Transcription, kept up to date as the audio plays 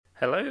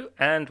Hello,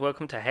 and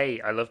welcome to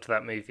Hey, I Loved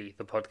That Movie,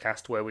 the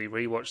podcast where we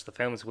rewatch the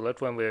films we loved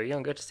when we were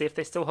younger to see if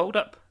they still hold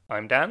up.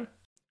 I'm Dan,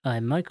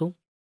 I'm Michael.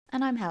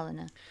 And I'm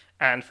Helena.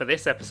 and for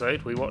this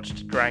episode we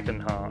watched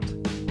Dragonheart.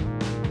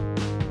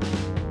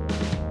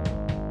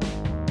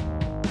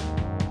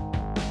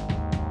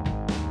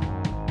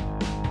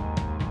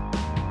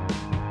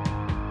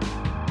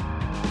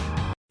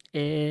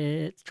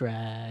 It's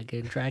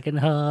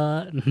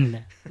Dragonheart. No,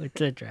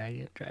 it's a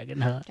Dragonheart.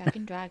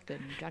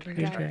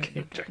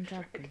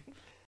 Dragon.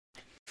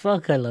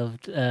 Fuck, I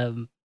loved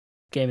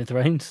Game of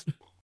Thrones.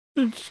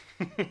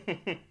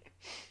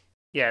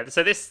 Yeah,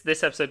 so this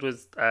episode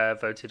was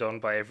voted on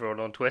by everyone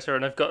on Twitter,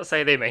 and I've got to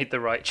say they made the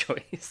right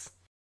choice.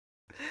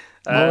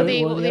 What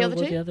were the other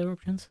what two? the other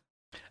options?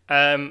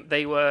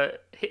 They were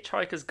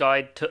Hitchhiker's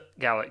Guide to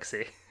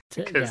Galaxy.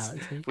 Because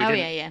we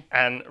didn't, yeah.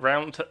 and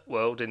Round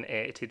World in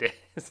 80 days.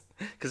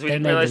 Because we They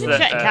didn't made realise the Didn't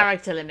that... check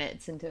character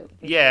limits until.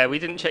 yeah, we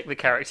didn't check the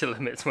character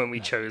limits when we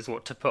chose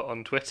what to put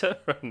on Twitter.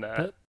 And,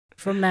 But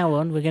from now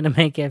on, we're going to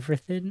make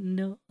everything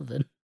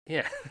northern.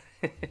 yeah.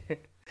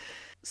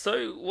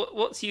 So,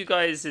 what's you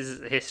guys'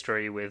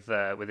 history with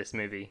this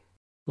movie?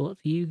 What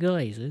for you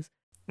guys is?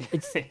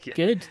 It's Yeah.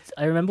 good.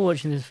 I remember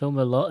watching this film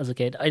a lot as a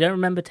kid. I don't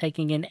remember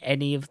taking in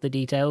any of the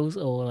details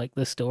or like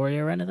the story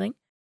or anything.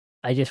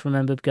 I just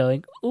remembered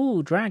going,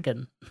 "Ooh,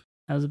 dragon."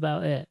 That was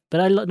about it.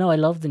 But I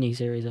love the new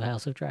series of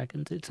House of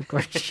Dragons. It's a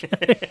great show.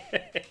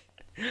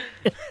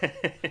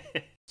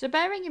 So,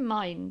 bearing in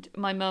mind,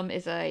 my mum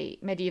is a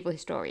medieval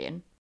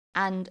historian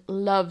and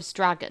loves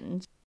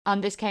dragons,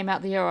 and this came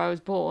out the year I was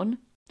born.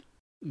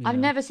 I've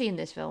Yeah. never seen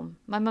this film.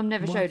 My mum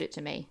never What? showed it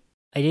to me.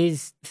 It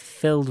is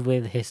filled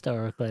with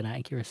historical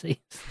inaccuracies.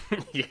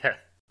 Yeah.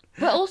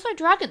 But also,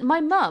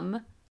 my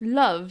mum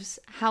loves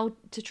How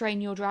to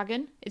Train Your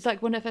Dragon. It's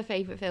like one of her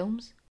favourite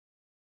films.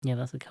 Yeah,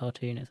 that's a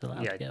cartoon. It's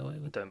allowed Yeah, to get away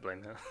with. don't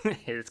blame her.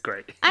 It's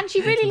great. And she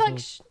really It's also-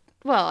 likes.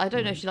 Well, I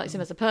don't know if she likes him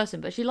as a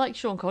person, but she likes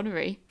Sean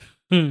Connery.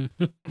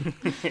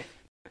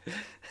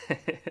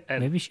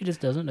 And Maybe she just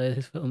doesn't know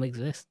this film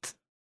exists.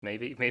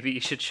 maybe you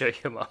should show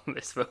your mum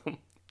this film.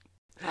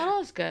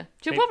 I'll ask her.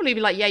 She'll Maybe- probably be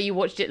like, yeah, you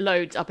watched it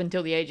loads up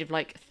until the age of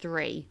like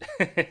 3.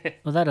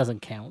 Well, that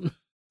doesn't count.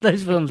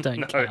 Those films don't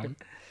No. count.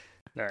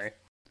 No.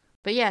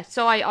 But yeah,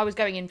 so I was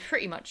going in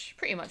pretty much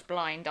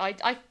blind. I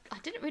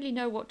didn't really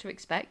know what to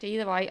expect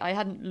either. I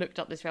hadn't looked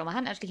up this film. I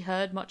hadn't actually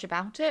heard much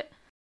about it.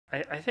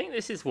 I think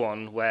this is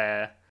one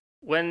where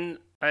when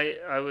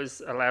I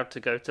was allowed to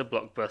go to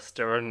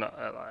Blockbuster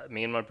and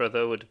me and my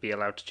brother would be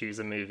allowed to choose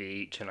a movie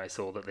each, and I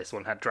saw that this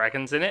one had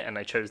dragons in it, and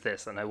I chose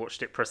this, and I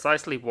watched it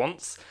precisely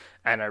once,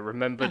 and I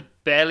remembered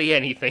barely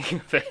anything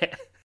of it.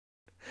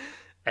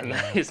 And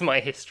that is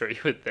my history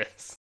with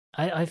this.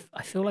 I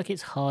feel like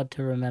it's hard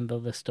to remember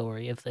the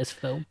story of this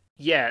film.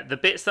 Yeah, the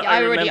bits that Yeah, I I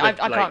remembered,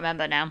 can't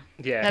remember now.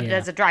 Yeah,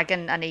 There's a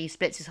dragon and he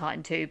splits his heart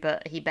in two,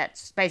 but he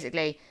bets.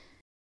 Basically,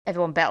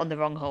 everyone bet on the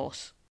wrong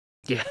horse.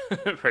 yeah,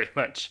 pretty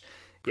much.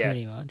 Yeah,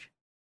 Pretty much.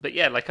 but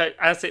yeah, like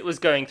as it was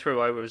going through,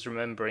 I was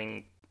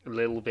remembering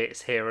little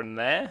bits here and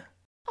there.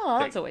 Oh,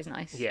 that's Like, always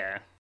nice. Yeah,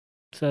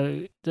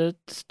 So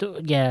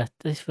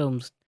this film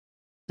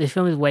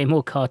is way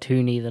more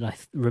cartoony than I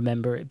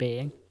remember it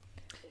being.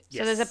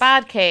 So there's a Yes.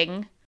 bad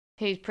king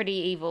who's pretty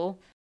evil,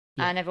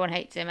 Yeah. and everyone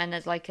hates him. And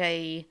there's like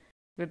a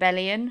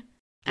rebellion,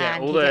 Yeah,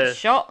 and all he the gets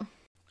shot.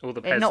 all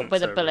the Not peasants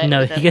with a are- bullet. No,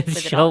 with he a- gets with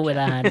an shot with a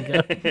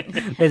archer.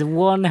 handgun. There's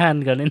one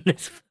handgun in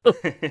this film.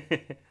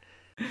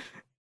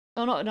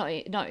 Oh, not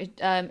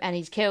and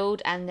he's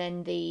killed, and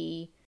then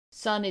the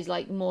son is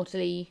like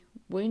mortally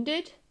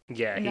wounded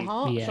yeah, in the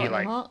heart. yeah. Shot he in the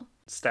like heart.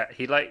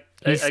 he like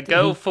He's- a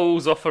girl he-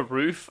 falls off a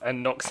roof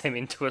and knocks him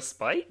into a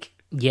spike.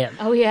 Yeah,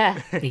 Oh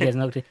yeah. he gets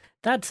knocked in.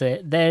 That's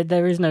it.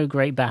 There is no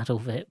great battle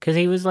for him because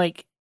he was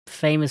like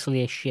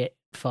famously a shit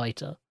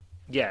fighter.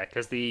 Yeah,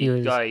 because He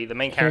was- the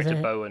main he was character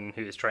a- Bowen,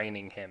 who is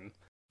training him.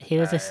 He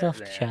was a Yeah.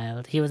 soft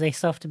child. He was a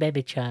soft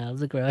baby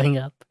child growing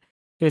up.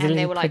 He was a And they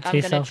little were like, I'm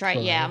princely gonna soft train.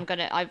 boy.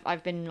 Yeah,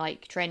 I've been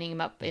like training him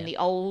up in Yeah. the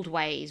old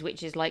ways,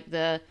 which is like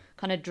the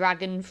kind of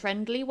dragon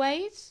friendly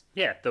ways.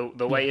 Yeah,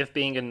 the way of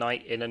being a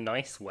knight in a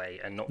nice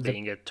way and not The-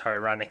 being a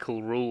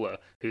tyrannical ruler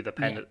who the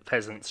Yeah.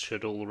 peasants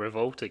should all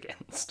revolt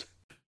against.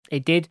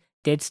 It did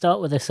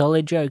start with a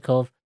solid joke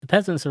of the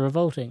peasants are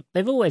revolting.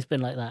 They've always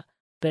been like that,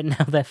 but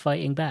now they're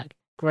fighting back.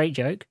 Great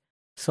joke.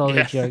 Solid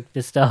Yeah. joke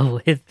to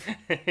start with.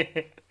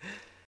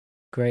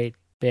 Great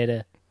bit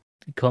of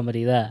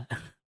comedy there.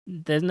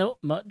 There's not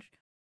much.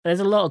 There's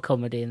a lot of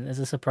comedy and there's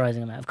a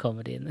surprising amount of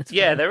comedy in this.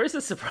 Yeah, film. there is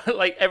a surprise.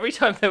 Like every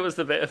time there was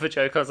a bit of a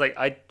joke, I was like,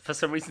 I for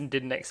some reason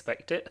didn't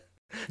expect it.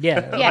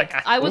 Yeah. Yeah,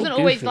 Like, I wasn't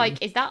always goofy.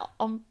 like, is that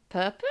on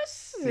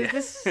purpose? Is Yeah.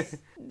 this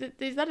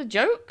is that a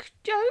joke,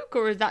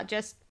 or is that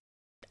just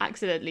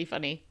accidentally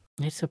funny?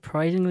 It's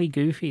surprisingly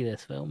goofy,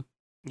 this film.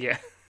 Yeah,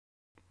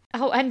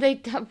 Oh, and they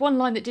one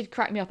line that did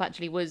crack me up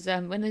actually was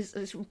when there's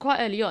it's quite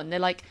early on. They're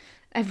like,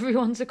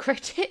 everyone's a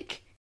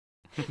critic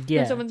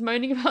Yeah. when someone's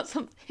moaning about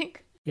something.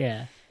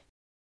 Yeah.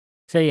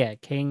 So yeah,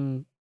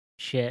 King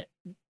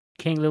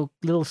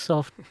little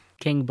soft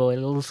king boy,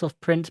 little soft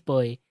prince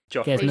boy.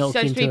 Joffrey. Yes, He's knocked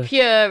supposed to into be a-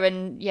 pure,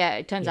 and yeah,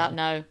 it turns Yeah. out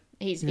no.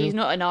 He's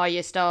not an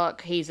Arya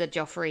Stark. He's a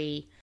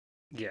Joffrey.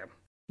 Yeah.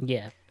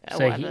 Yeah.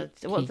 Whatever.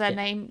 What's their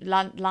name?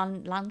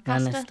 Lancaster.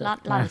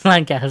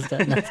 Lancaster.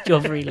 That's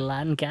Joffrey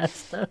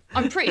Lancaster.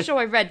 I'm pretty sure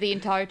I read the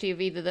entirety of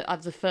either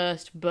of the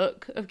first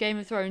book of Game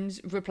of Thrones,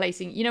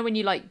 replacing. You know when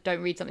you like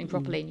don't read something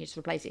properly and you just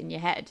replace it in your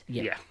head.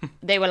 Yeah.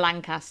 They were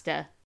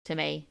Lancaster to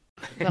me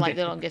for like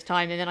the longest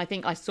time, and then I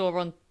think I saw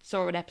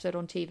an episode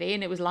on TV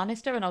and it was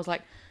Lannister, and I was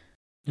like,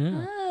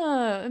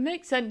 oh, it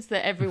makes sense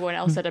that everyone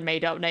else had a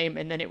made up name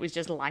and then it was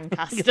just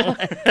Lancaster.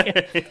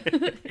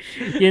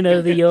 You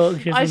know, the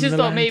Yorkshire. I just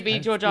thought maybe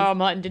George R. R.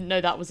 Martin didn't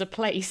know that was a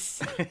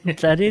place.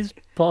 That is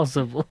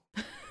possible.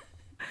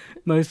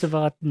 Most of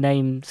our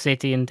name,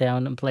 city and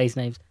town and place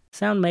names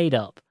sound made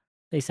up.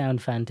 They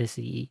sound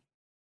fantasy.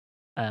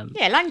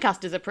 Yeah,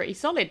 Lancaster's a pretty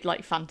solid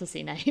like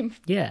fantasy name.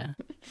 Yeah.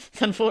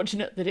 It's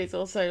unfortunate that it's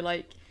also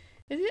like,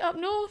 is it up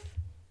north?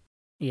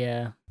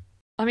 Yeah.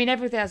 I mean,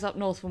 everything's up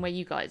north from where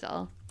you guys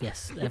are.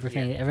 Yes,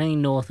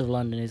 everything north of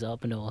London is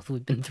up north.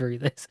 We've been through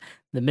this.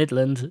 The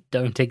Midlands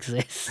don't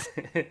exist.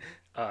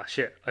 Ah,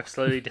 shit. I'm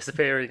slowly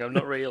disappearing. I'm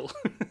not real.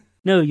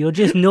 No, you're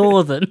just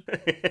northern.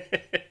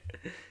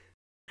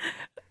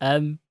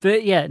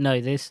 But yeah, no,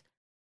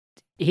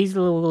 he's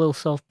a little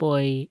soft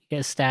boy,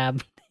 gets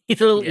stabbed. He's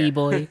a little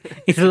e-boy.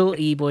 He's a little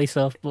e-boy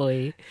soft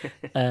boy.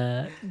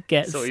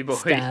 Gets Soy boy.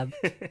 stabbed.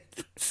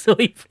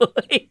 Soy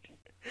boy.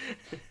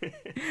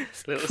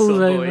 Little Pulls soy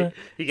boy. over,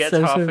 He gets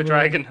so half a boy.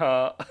 dragon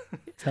heart.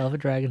 Gets half a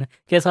dragon.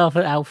 Gets half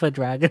an alpha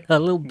dragon. A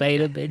little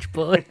beta bitch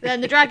boy.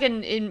 Then the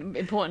dragon,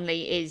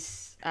 importantly,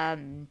 is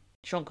Sean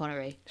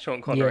Connery.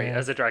 Sean Connery Yeah.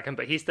 as a dragon,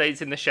 but he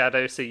stays in the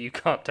shadow, so you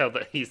can't tell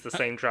that he's the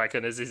same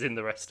dragon as is in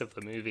the rest of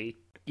the movie.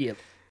 Yep.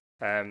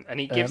 And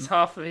he gives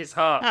half of his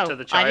heart to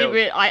the child. I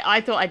didn't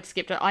I thought I'd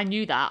skipped it. I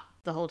knew that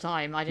the whole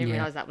time. I didn't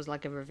realise that was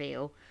like a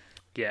reveal.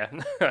 Yeah,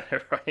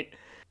 right.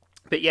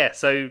 But yeah,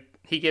 so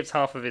he gives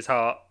half of his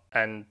heart,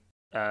 and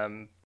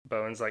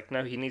Bowen's like,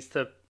 no, he needs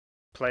to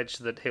pledge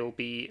that he'll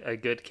be a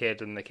good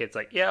kid, and the kid's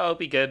like, yeah, I'll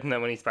be good, and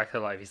then when he's back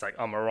alive, he's like,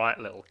 I'm a right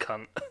little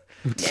cunt.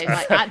 Yeah, he's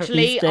like,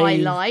 actually, I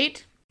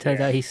lied. Turns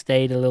out he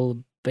stayed a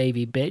little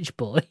baby bitch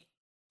boy.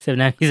 So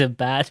now he's a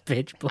bad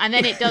bitch boy. And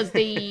then it does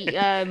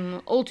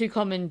the all too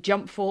common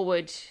jump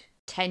forward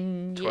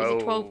 10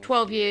 years,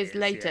 12 years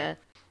later. Yeah.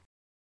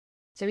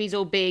 So he's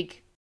all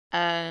big.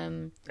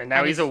 And now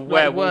and he's a it's, like,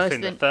 werewolf worse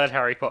in the than- third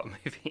Harry Potter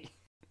movie.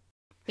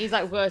 He's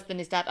like worse than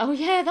his dad. Oh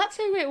yeah, that's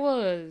who it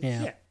was.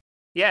 Yeah.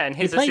 Yeah, and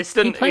his He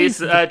assistant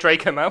plays is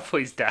Draco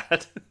Malfoy's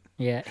dad.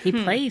 Yeah, he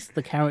plays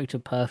the character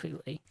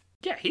perfectly.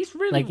 Yeah, he's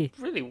really, Like,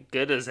 really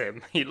good as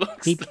him. He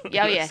looks. Oh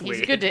yeah, looks he's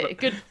weird, good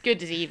but at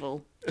good as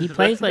evil. He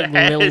plays the like the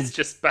hair little. is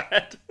just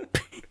bad.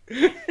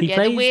 He Yeah,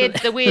 plays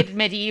the weird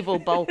medieval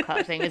bowl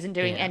cut thing isn't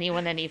doing Yeah.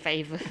 anyone any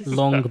favours.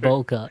 long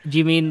bowl cut. Do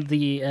you mean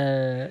the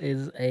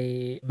is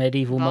a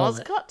medieval Vase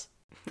mullet? cut?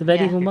 The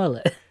medieval Yeah.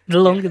 mullet, the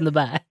long in the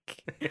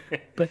back,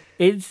 but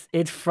it's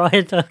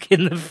Friar Tuck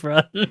in the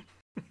front,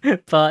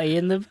 party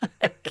in the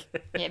back,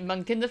 Yeah,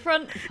 monk in the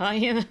front, pie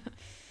in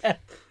the...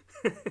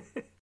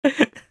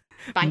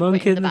 banquet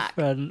monk in in the the back.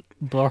 front,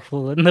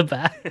 brothel in the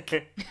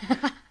back.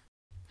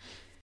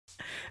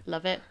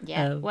 Love it.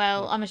 Yeah.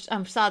 Well,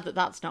 I'm sad that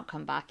that's not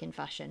come back in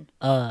fashion.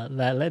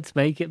 Let's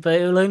make it, but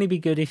it will only be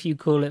good if you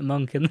call it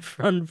monk in the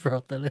front,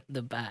 brothel in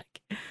the back.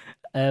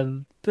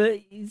 But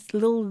he's a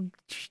little.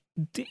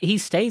 He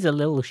stays a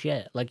little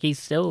shit. Like he's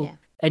still, Yeah.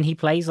 and he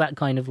plays that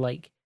kind of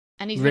like.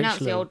 And he's Rich renounced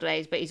the little- old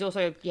days, but he's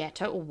also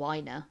total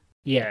whiner.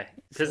 Yeah,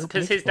 still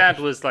because his bitch dad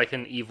boy. was like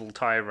an evil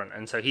tyrant,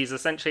 and so he's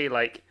essentially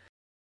like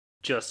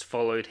just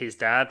followed his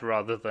dad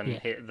rather than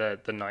Yeah.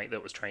 the knight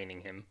that was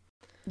training him.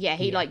 Yeah,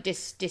 he Yeah. like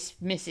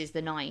dismisses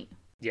the knight.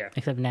 Yeah,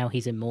 Except now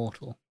he's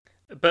immortal.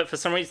 but for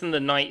some reason the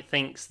knight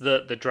thinks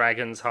that the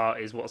dragon's heart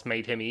is what's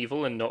made him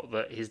evil, and not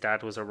that his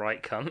dad was a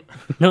right cunt.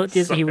 Not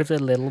just he So- was a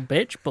little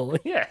bitch boy.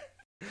 Yeah.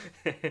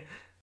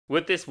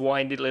 Would this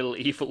whiny little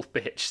evil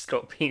bitch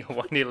stop being a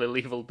whiny little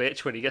evil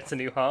bitch when he gets a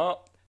new heart?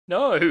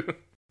 No.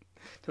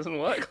 Doesn't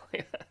work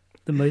like that.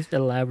 The most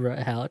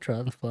elaborate heart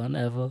transplant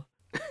ever.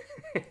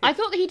 I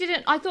thought he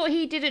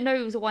didn't know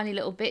he was a whiny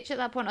little bitch at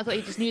that point. I thought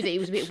he just knew that he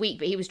was a bit weak,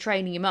 but he was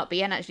training him up. But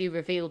he hadn't actually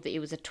revealed that he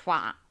was a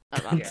twat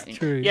at that Yeah. point.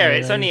 True. Yeah,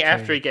 it's that only is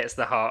after true. he gets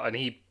the heart and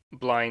he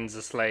blinds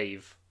a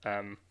slave.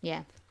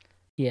 Yeah.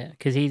 Yeah,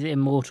 because he's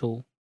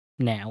immortal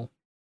now.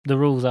 The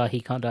rules are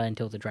he can't die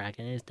until the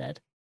dragon is dead.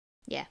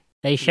 Yeah.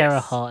 They share a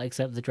Yes. heart,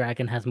 except the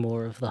dragon has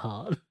more of the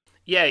heart.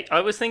 Yeah, I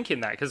was thinking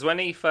that because when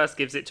he first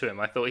gives it to him,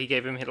 I thought he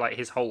gave him like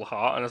his whole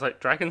heart, and I was like,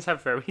 dragons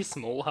have very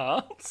small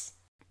hearts.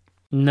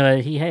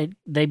 No,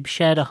 they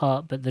shared a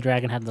heart, but the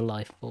dragon had the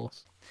life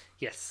force.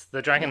 Yes,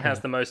 the dragon has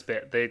the most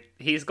bit.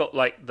 He's got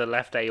like the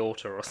left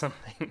aorta or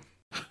something.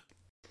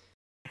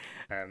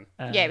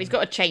 Yeah, he's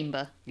got a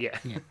chamber. Yeah.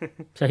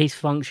 So he's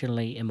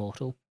functionally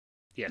immortal.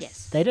 Yes.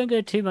 Yes. They don't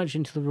go too much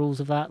into the rules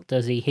of that.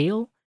 Does he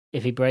heal?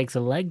 If he breaks a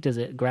leg, does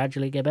it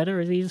gradually get better,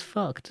 or is he just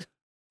fucked?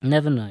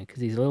 Never know,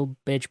 because he's a little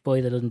bitch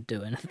boy that doesn't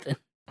do anything.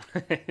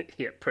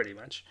 Yeah, pretty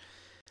much.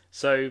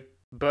 So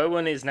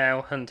Bowen is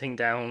now hunting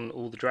down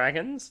all the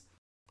dragons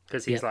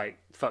because he's Yeah. like,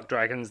 fuck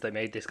dragons, they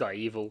made this guy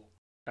evil.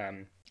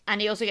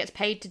 And he also gets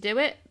paid to do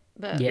it,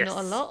 but Yes.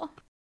 not a lot.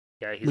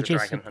 Yeah, he's Which a is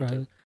dragon hunter.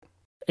 surprising.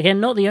 Again,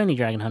 not the only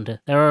dragon hunter.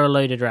 There are a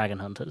load of dragon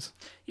hunters.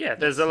 Yeah,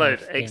 there's a load,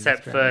 Famous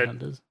except dragon for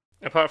hunters.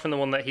 apart from the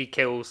one that he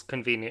kills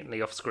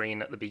conveniently off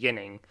screen at the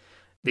beginning,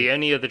 the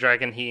only other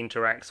dragon he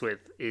interacts with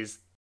is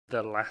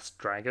the last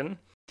dragon,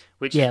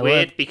 which is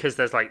weird because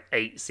there's like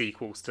 8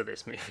 sequels to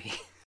this movie.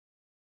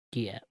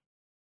 Yeah.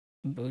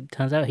 But it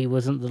turns out he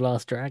wasn't the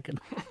last dragon.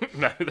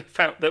 No,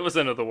 there was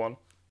another one.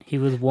 He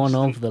was one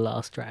of the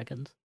last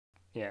dragons.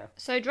 Yeah.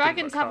 So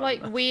dragons look have hard like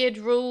enough. weird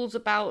rules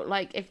about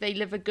like if they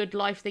live a good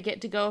life, they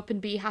get to go up and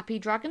be happy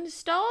dragon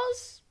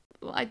stars.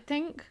 I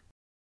think.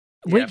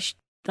 Yeah. Which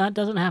that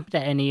doesn't happen to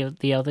any of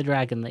the other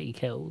dragon that he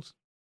kills.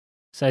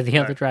 So the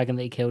No. other dragon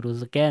that he killed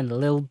was again a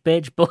little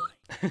bitch boy.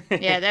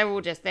 Yeah, they're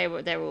all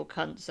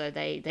cunts, so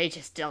they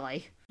just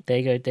die.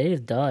 They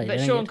just die. But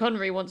They Sean don't get-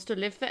 Connery wants to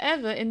live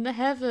forever in the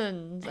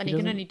heavens, and he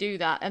can doesn't- only do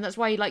that, and that's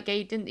why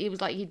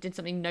he did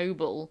something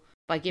noble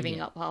by giving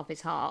Yeah. up half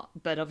his heart.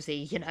 But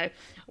obviously, that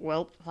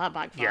Yeah,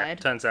 backfired.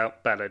 turns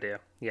out bad idea.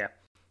 Yeah.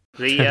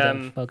 Turns out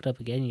The fucked up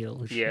again, you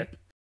little yeah. shit.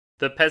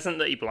 The peasant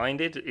that he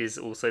blinded is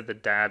also the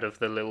dad of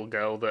the little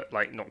girl that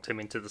like knocked him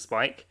into the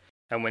spike.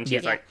 And when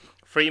she's Yeah. like,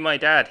 "Free my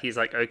dad," he's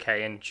like,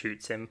 "Okay," and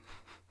shoots him.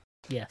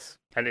 Yes.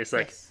 And it's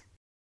like, Yes.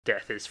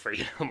 "Death is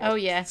freedom." Oh,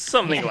 yeah.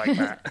 something Yeah. like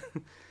that.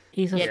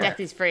 He's a Yeah, fuck. death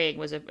is freeing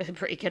was a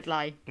pretty good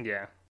line.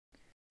 Yeah.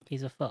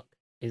 He's a fuck,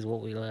 is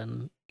what we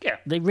learn. Yeah.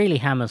 It really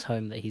hammers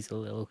home that he's a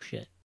little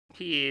shit.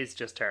 He is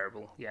just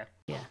terrible. Yeah.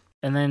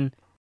 And then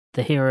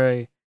the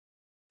hero,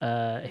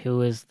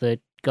 who is the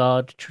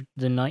guard,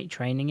 the knight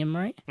training him,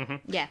 right?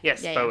 Yeah.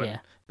 Yes, yeah, Bowen. Yeah.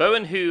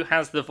 Bowen, who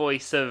has the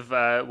voice of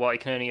what I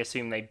can only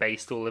assume they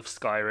based all of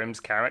Skyrim's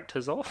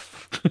characters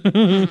off.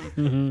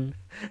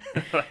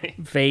 Like,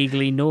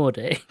 Vaguely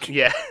Nordic.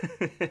 yeah.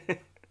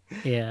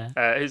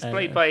 Yeah. Who's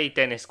played by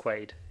Dennis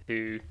Quaid,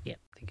 who Yeah.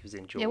 I think he was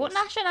in Jaws. Yeah, what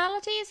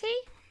nationality is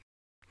he?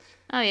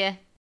 Oh yeah,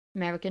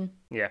 American.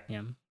 Yeah.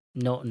 Yeah.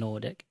 Not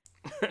Nordic.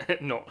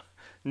 not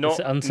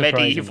unsurprisingly.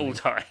 medieval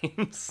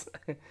times.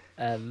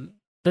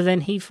 But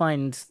then he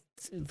finds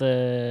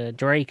the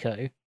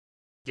Draco,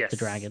 Yes. the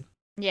dragon.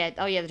 Yeah.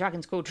 Oh yeah, the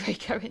dragon's called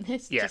Draco in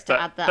this, Yeah, just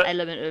to add that but-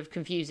 element of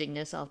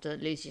confusingness after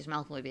Lucius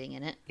Malfoy being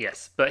in it.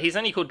 Yes, but he's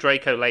only called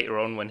Draco later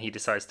on when he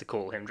decides to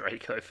call him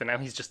Draco. For now,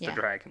 he's just the Yeah.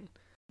 dragon.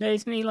 No,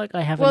 isn't he like,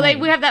 I have Well, a name?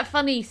 we have that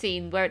funny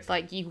scene where it's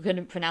like you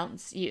couldn't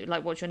pronounce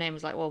like what's your name?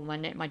 It's like, well,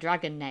 my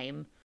dragon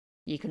name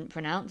you couldn't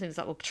pronounce, and it's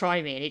like, well,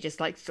 try me, and it just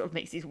like sort of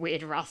makes these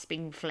weird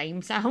rasping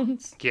flame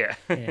sounds. Yeah.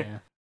 Yeah.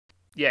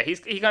 Yeah,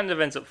 he kind of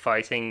ends up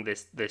fighting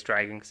this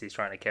dragon because he's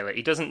trying to kill it.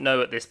 He doesn't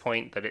know at this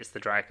point that it's the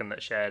dragon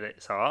that shared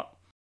its heart,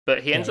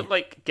 but he ends Yeah. up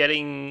like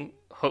getting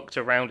hooked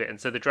around it, and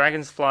so the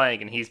dragon's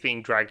flying and he's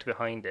being dragged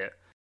behind it,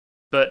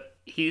 but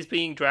he's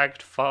being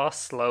dragged far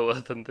slower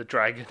than the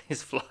dragon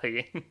is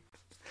flying.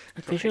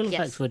 Visual Yes.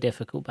 effects were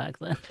difficult back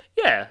then.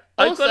 Yeah,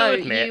 I've got Also,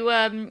 to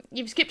admit,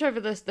 you've skipped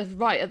over the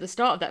right at the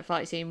start of that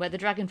fight scene where the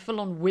dragon full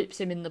on whips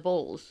him in the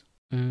balls.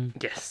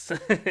 yes,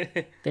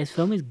 This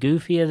film is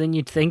goofier than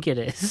you'd think it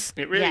is.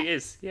 it really Yeah.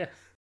 is.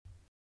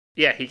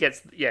 Yeah, he gets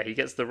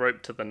the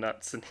rope to the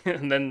nuts,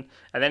 and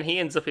then he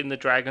ends up in the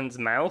dragon's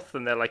mouth,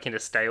 and they're like in a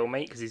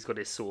stalemate because he's got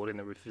his sword in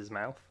the roof of his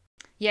mouth.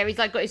 Yeah, he's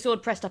like got his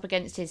sword pressed up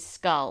against his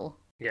skull.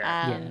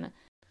 Yeah, Yeah.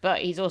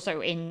 But he's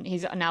also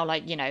he's now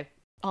like,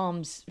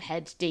 arms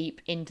head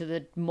deep into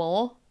the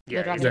maw. Yeah,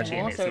 the dragon's he's actually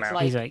in maw. his So it's mouth.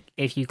 like He's like,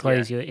 if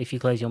you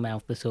close your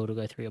mouth, the sword will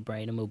go through your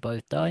brain and we'll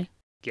both die.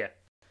 yeah.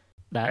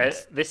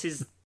 That's This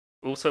is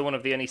also one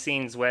of the only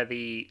scenes where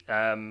the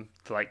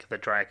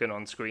dragon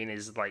on screen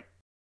is like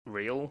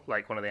real,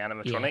 like one of the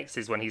animatronics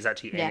is when he's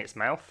actually Yeah. in its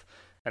mouth.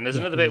 And there's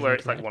Yeah, another bit he's where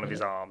it's like one of interacting his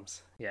with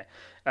arms. Yeah.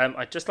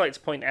 I'd just like to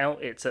point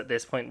out it's at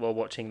this point while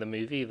watching the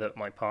movie that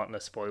my partner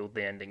spoiled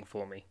the ending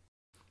for me.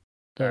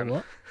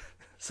 what?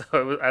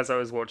 So as I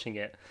was watching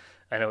it,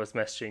 and I was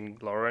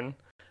messaging Lauren,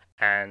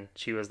 and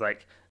she was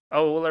like,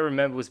 "Oh, all I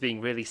remember was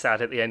being really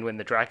sad at the end when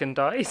the dragon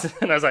dies,"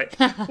 and I was like,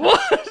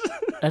 "What?"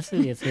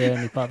 Actually, it's the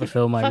only part of the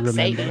film I fuck's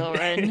sake, remember.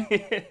 Lauren.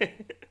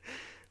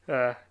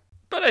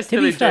 But I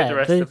still be enjoyed fair, the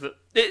rest the- of the.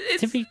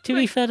 To To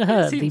be fair to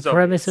her,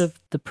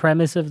 the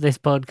premise of this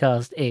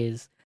podcast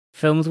is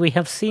films we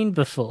have seen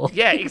before.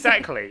 Yeah,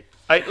 exactly.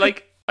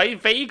 I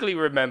vaguely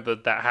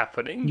remembered that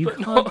happening, You but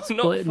can't not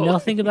spoil fully.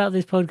 nothing about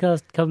this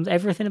podcast comes.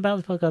 Everything about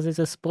this podcast is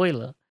a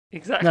spoiler.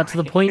 Exactly. That's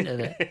the point of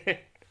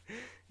it.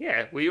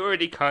 Yeah, we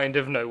already kind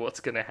of know what's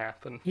going to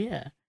happen.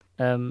 Yeah.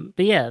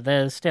 But yeah,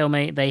 they're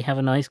stalemate. They have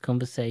a nice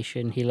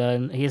conversation. He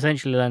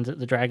essentially learns that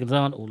the dragons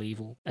aren't all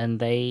evil, and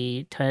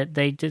they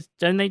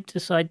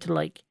decide to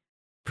like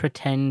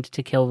pretend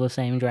to kill the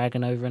same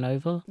dragon over and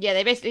over. Yeah,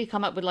 they basically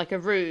come up with like a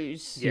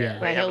ruse. Yeah, Yeah. they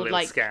Where have a he'll little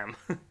like scam.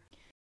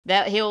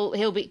 that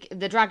he'll be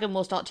the dragon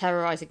will start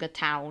terrorizing the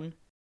town.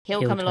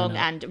 He'll come turn along up.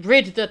 and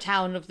rid the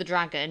town of the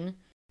dragon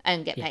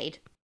and get Yeah. paid.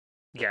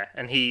 Yeah,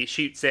 and he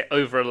shoots it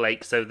over a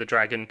lake so the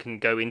dragon can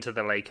go into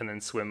the lake and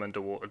then swim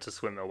underwater to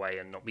swim away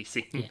and not be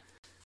seen.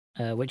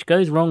 Yeah. Which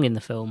goes wrong in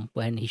the film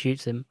when he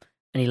shoots him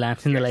and he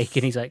lands in the lake Yes.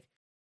 and he's like,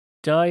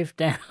 dive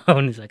down.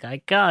 He's like, I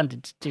can't,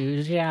 it's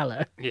too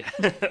shallow.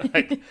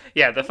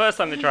 Yeah, the first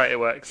time they try it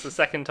works. The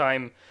second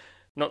time,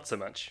 not so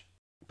much.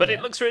 But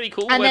it looks really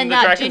cool And when then the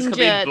that dragons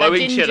ginger, come in blowing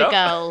that shit ginger up.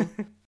 girl,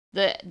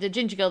 the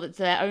ginger girl that's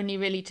there only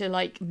really to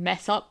like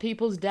mess up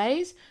people's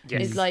days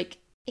Yes. is like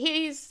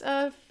he's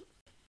a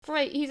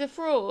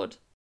fraud.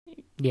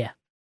 Yeah.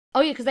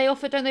 Oh yeah, because they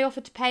offer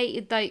to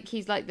pay, like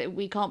he's like that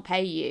we can't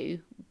pay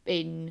you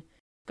in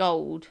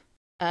gold.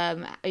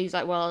 He's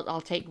like, well, I'll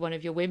take one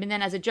of your women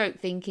then as a joke,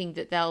 thinking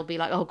that they'll be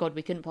like, oh god,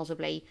 we couldn't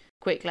possibly.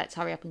 Quick, let's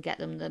hurry up and get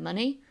them the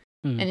money.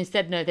 And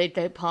instead, no, they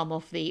palm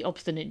off the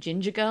obstinate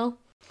ginger girl.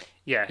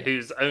 Yeah,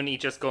 who's only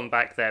just gone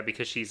back there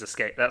because she's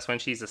escaped. That's when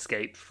she's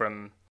escaped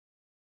from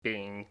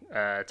being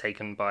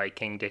taken by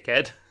King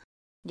Dickhead.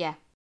 Yeah.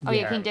 Oh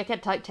yeah, King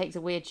Dickhead takes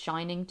a weird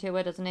shining to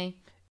her, doesn't he?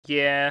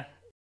 Yeah,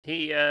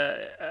 he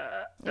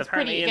It's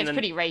apparently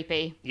pretty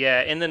rapey.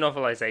 Yeah, in the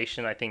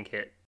novelization, I think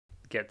it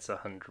gets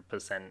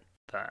 100%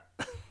 that.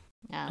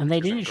 Yeah. And they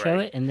Which isn't didn't show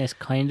great. it in this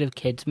kind of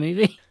kids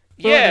movie.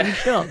 Yeah. I'm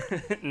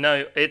shocked.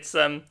 No, it's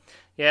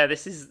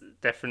this is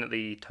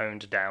definitely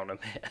toned down a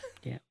bit.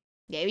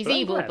 Yeah, he's But I'm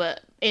evil, glad.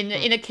 but in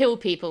a kill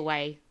people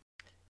way,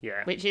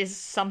 Yeah. which is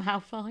somehow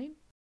fine.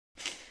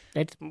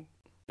 It's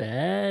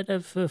better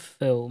for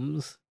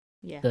films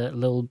Yeah. that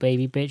little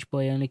baby bitch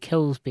boy only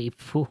kills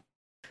people.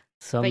 But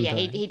Sometimes. yeah,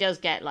 he does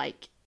get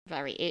like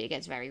it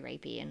gets very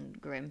rapey and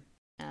grim.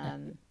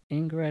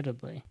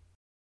 Incredibly.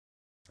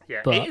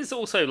 Yeah, But- it is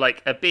also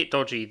like a bit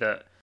dodgy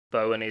that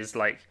Bowen is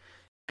like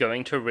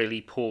going to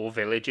really poor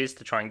villages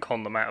to try and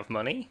con them out of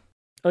money.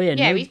 Oh yeah,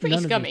 Yeah, no, he's pretty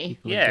none of these scummy.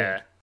 people are Yeah,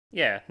 good.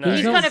 yeah. No, He's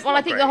He's not- kind of well. I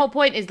not think great. the whole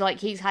point is like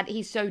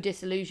he's so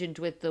disillusioned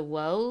with the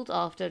world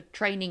after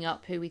training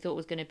up who we thought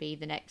was going to be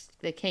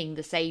the king,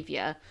 the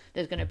savior,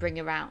 that's going to bring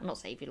around not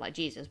savior like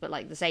Jesus, but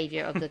like the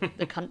savior of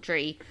the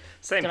country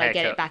Same to like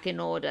get haircut. it back in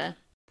order.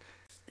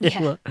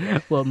 Yeah.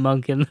 what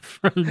monk in the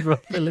front,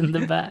 Rothwell in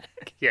the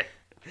back. Yeah.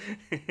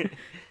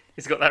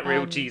 He's got that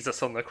real Um,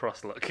 Jesus on the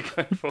cross look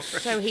going for it.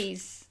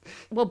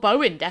 So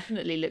Bowen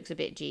definitely looks a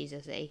bit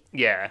Jesus-y.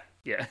 Yeah.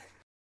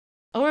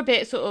 Or a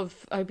bit sort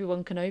of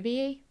Obi-Wan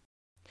Kenobi-y.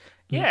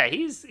 Yeah,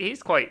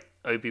 he's quite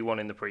Obi-Wan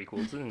in the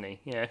prequels, isn't he?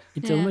 Yeah.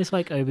 It's Yeah. almost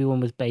like Obi-Wan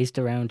was based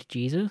around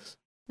Jesus.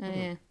 Oh,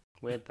 yeah.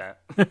 Weird that.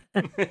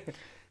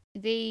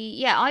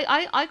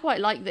 I quite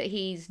like that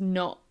he's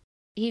not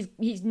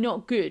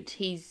good.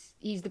 He's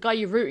the guy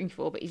you're rooting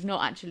for, but he's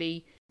not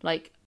actually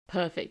like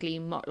perfectly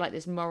like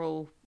this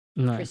moral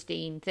No.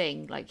 pristine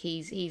thing. Like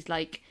he's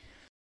like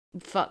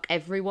fuck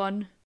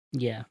everyone.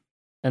 Yeah.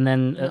 And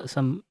then No.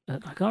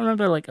 I can't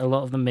remember like a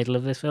lot of the middle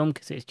of this film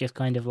because it's just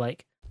kind of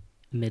like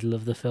middle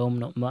of the film,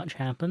 not much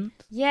happens.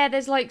 Yeah,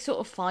 there's like sort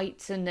of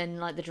fights, and then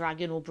like the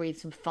dragon will breathe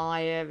some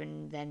fire,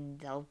 and then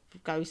they'll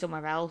go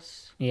somewhere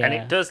else. Yeah. And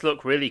it does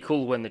look really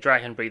cool when the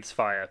dragon breathes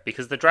fire,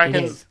 because the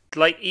dragons,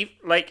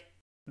 like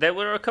there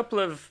were a couple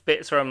of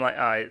bits where I'm like,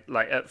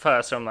 at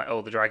first I'm like,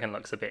 oh, the dragon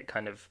looks a bit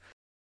kind of,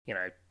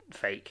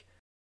 fake.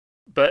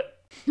 But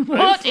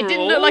What? It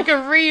didn't look overall- like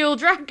a real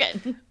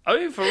dragon.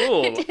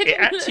 overall, It it didn't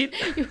actually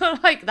look- You were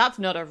like, that's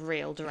not a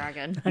real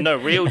dragon. no,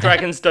 real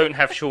dragons don't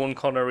have Sean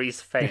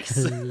Connery's face.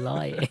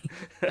 Lying.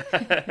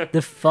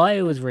 The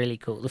fire was really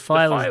cool. The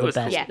fire fire was was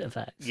the cool. best Yeah.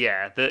 effects.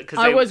 Yeah, because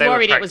I was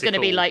worried it was going to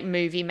be like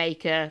Movie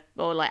Maker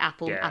or like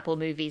Apple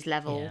Movies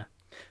level. Yeah.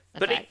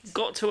 But effects. it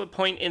got to a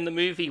point in the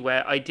movie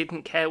where I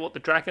didn't care what the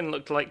dragon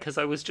looked like because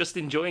I was just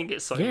enjoying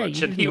it so Yeah, much,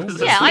 you and he normally-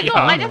 was a Yeah, I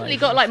sweetheart. definitely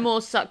got like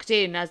more sucked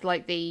in as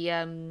like the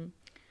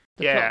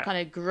Yeah. plot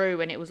kind of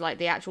grew, and it was like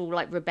the actual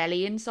like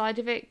rebellion side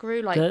of it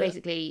grew. Like The-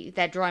 basically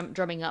they're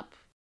drumming up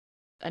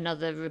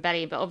another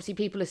rebellion, but obviously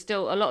people are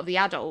still, a lot of the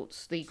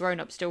adults, the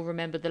grown-ups still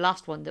remember the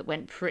last one that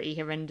went pretty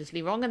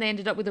horrendously wrong, and they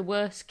ended up with a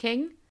worse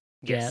king.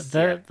 Yes,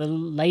 yeah, the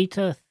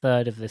later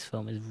third of this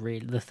film is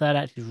the third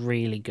act is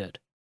really good.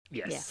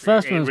 yes. Yeah.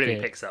 First it one's really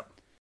good. picks up.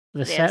 The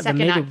The second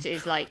middle, act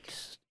is like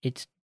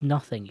it's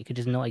nothing. It could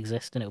just not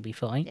exist and it'll be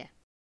fine. Yeah.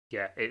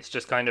 Yeah, it's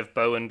just kind of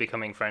Bowen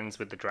becoming friends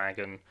with the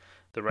dragon.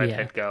 The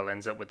redhead girl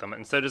ends up with them,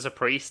 and so does a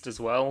priest as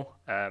well.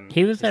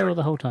 He was he's there all like-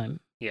 the whole time.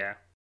 Yeah,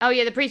 oh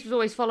yeah, the priest was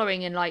always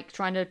following and like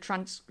trying to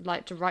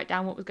to write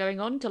down what was going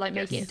on to like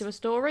make it Yes. into a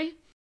story.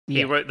 he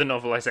Yeah. wrote the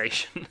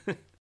novelization.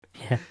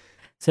 Yeah.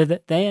 So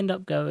that they end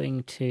up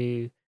going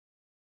to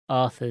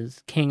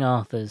King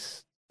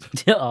Arthur's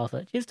to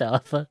Arthur, just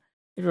Arthur.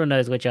 Everyone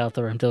knows which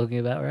Arthur I'm talking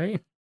about,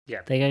 right?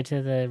 Yeah. They go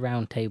to the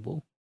round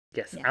table.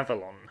 Yes, Yeah.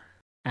 Avalon.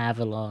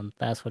 Avalon,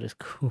 that's what it's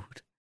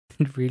called.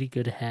 Really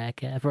good hair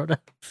care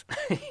products.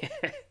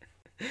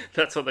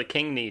 That's what the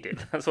king needed.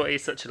 That's why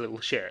he's such a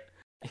little shit.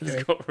 He's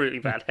Right. got really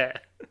bad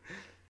hair.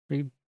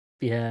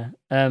 Yeah.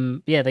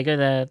 Yeah, they go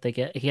there,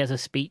 he has a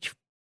speech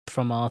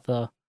from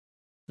Arthur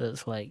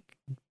that's like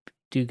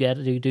do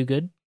good,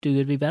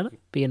 be better,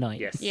 be a knight.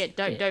 Yes. Yeah,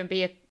 don't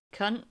be a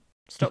cunt.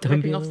 Stop Don't be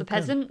ripping a off the little cunt.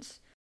 peasants.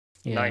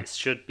 Yeah. Knights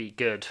should be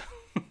good,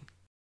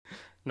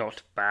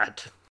 not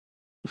bad.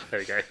 There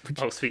we go.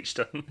 Whole speech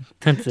done.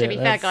 That's To it, be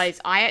fair, that's-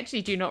 guys, I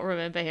actually do not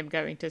remember him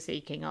going to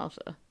see King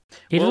Arthur.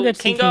 He doesn't get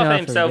to see King Arthur he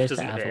himself goes to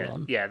doesn't appear.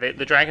 Avalon. Yeah,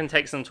 the dragon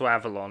takes them to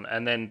Avalon,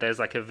 and then there's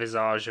like a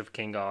visage of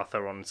King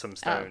Arthur on some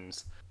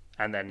stones,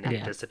 and then it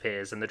Yeah.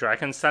 disappears, and the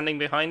dragon's standing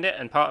behind it.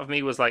 And part of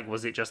me was like,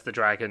 was it just the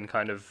dragon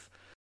kind of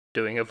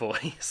doing a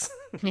voice?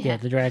 Yeah,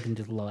 the dragon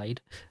just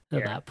lied at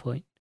Yeah. that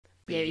point.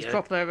 Yeah, he's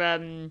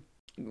proper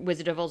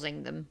Wizard of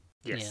Ozing them.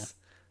 Yes. Yeah.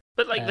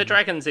 But like the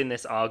dragons in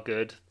this are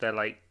good. They're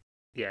like,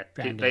 yeah,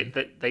 Brandon.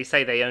 they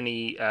say they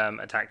only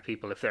attack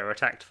people if they're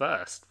attacked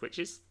first, which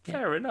is Yeah.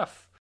 fair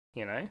enough,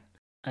 you know.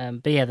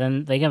 But yeah,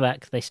 then they go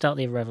back. They start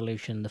the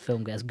revolution. The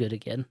film gets good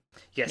again.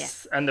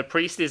 Yes, and the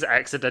priest is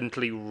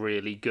accidentally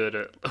really good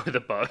with a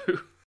bow.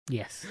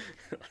 Yes.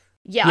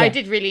 Yeah, Yeah. I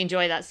did really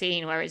enjoy that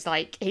scene where it's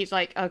like he's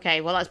like,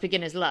 okay, well that's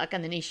beginner's luck,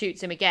 and then he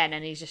shoots him again,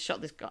 and he's just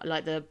shot this guy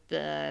like the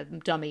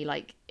dummy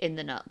like in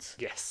the nuts.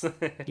 Yes.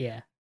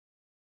 Yeah.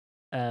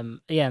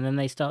 Yeah, and then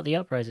they start the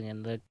uprising,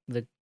 and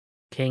the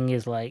king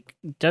is like,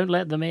 "Don't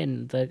let them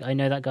in. I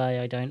know that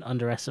guy. I don't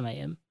underestimate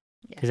him."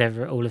 Yeah. Because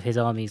all of his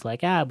army's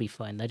like, "I'll be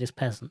fine. They're just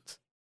peasants."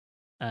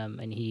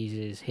 And he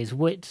uses his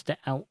wits to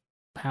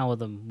outpower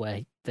them,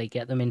 where they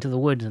get them into the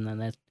woods, and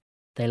then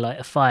they light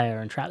a fire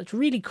and trap. It's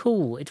really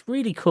cool. It's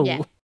really cool.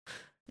 Yeah.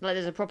 Like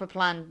there's a proper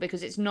plan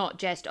because it's not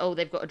just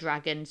they've got a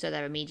dragon so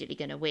they're immediately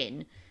going to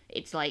win.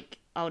 It's like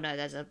oh no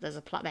there's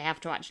a plan. They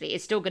have to actually.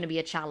 It's still going to be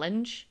a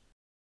challenge.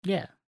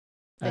 Yeah.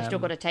 They've still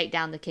got to take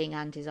down the king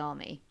and his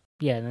army.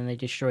 Yeah, and then they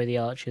destroy the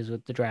archers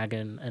with the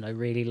dragon, and I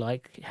really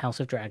like House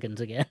of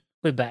Dragons again.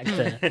 We're back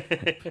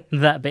to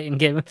that bit in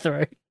Game of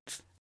Thrones.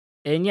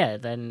 And yeah,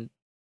 then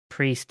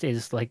Priest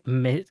is like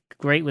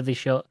great with his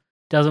shot,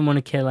 doesn't want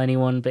to kill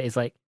anyone, but is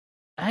like,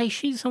 hey,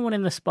 shoot someone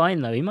in the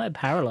spine though. He might have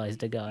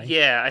paralyzed a guy.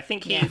 Yeah, I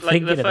think he Yeah. like the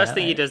Thinking first about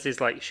thing he it. does is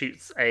like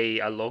shoots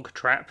a log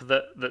trap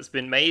that's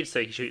been made.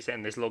 So he shoots it,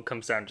 and this log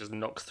comes down, and just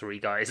knocks 3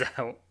 guys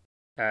out.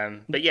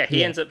 But yeah, he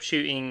Yeah. ends up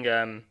shooting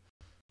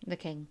The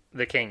king.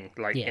 the king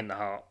like Yeah. in the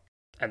heart,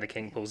 and the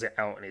king pulls it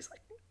out, and he's like,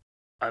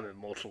 "I'm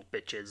immortal,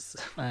 bitches."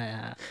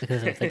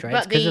 Because of the dragon.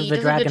 But Because of the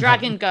does dragon. the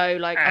dragon go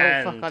like oh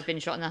And- fuck I've been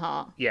shot in the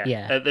heart? Yeah,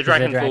 Yeah, the 'cause the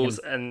dragon dragon- falls,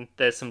 and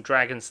there's some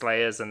dragon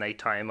slayers, and they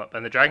tie him up.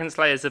 And the dragon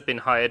slayers have been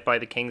hired by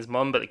the king's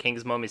mom, but the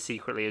king's mom is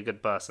secretly a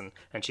good person,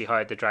 and she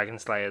hired the dragon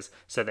slayers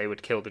so they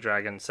would kill the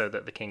dragon so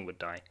that the king would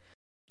die.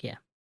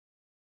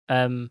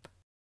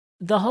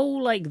 The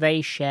whole like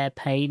they share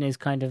pain is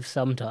kind of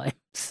sometimes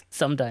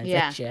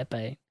Yeah. they share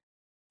pain.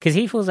 Because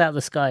he falls out of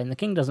the sky and the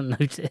king doesn't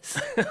notice.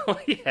 Oh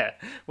yeah,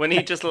 when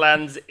he just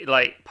lands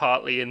like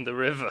partly in the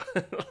river.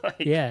 Like,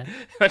 Yeah.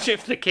 Imagine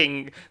if the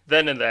king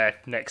then and there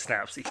neck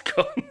snaps, he's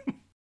gone.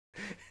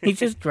 He's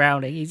just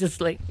drowning. He's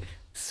just like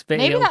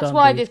spitting. Maybe all that's gone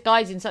why through. this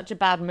guy's in such a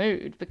bad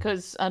mood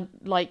because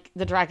like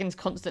the dragon's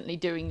constantly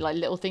doing like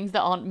little things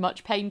that aren't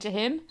much pain to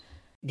him,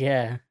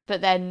 Yeah. but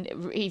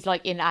then he's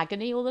like in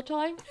agony all the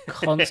time.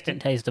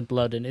 Constant taste of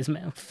blood in his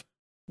mouth.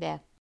 Yeah,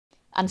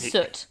 and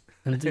soot.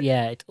 And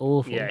yeah, it's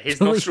awful. Yeah, his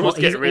It's always nostrils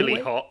hot. get He's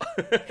really always-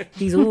 hot.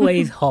 He's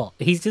always hot.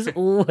 He's just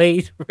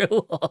always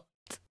real hot.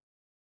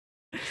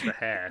 It's the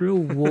hair. Real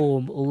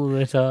warm all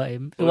the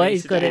time. All Why he he's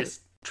needs to got do it? is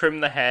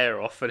trim the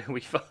hair off and he'll be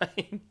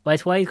fine.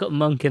 That's why he's got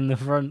Monk in the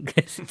front,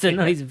 because it's a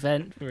nice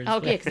vent for his Oh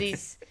yeah, face.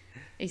 because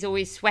he's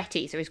always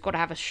sweaty, so he's got to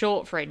have a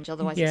short fringe,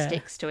 otherwise Yeah. it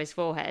sticks to his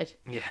forehead.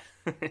 Yeah.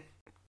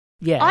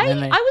 Yeah, I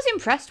and then they- was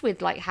impressed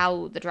with like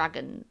how the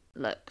dragon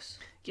looks.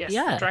 Yes,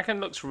 Yeah. the dragon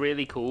looks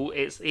really cool.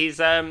 He's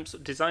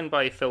designed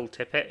by Phil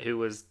Tippett,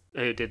 who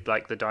did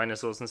like the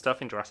dinosaurs and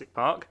stuff in Jurassic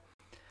Park.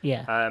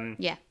 yeah.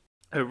 Yeah.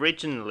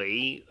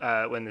 Originally,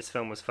 when this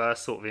film was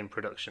first sort of in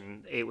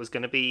production, it was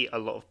going to be a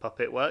lot of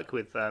puppet work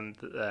with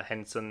the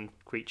Henson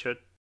creature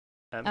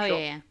Oh shot.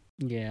 yeah.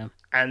 Yeah.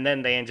 And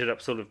then they ended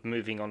up sort of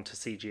moving on to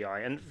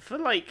CGI. And for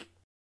like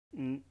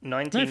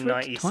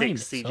 1996 time,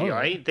 it's CGI,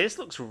 solid. this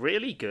looks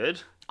really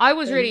good. I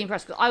was really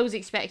impressed because I was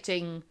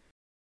expecting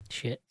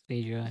Shit,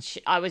 CGI.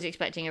 I was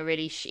expecting a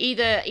really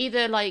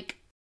either like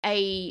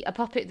a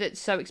puppet that's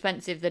so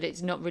expensive that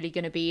it's not really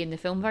going to be in the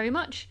film very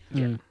much,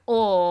 Mm.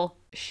 or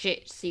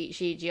shit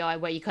CGI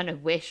where you kind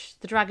of wish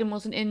the dragon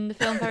wasn't in the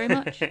film very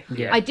much.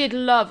 Yeah. I did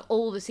love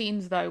all the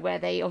scenes though where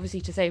they obviously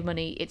to save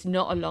money it's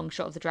not a long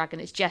shot of the dragon,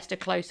 it's just a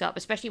close up,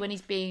 especially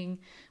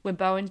when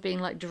Bowen's being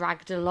like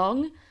dragged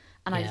along.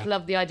 And I just Yeah.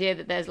 love the idea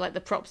that there's like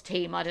the props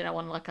team, I don't know,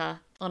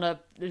 on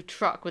a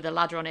truck with a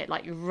ladder on it,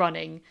 like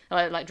running,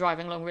 like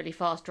driving along really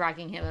fast,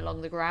 dragging him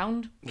along the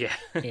ground. Yeah.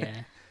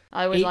 Yeah.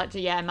 I always He- like to,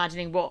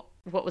 imagining what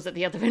was at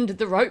the other end of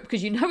the rope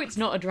because you know it's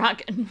not a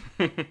dragon.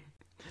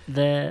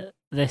 The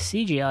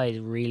CGI is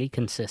really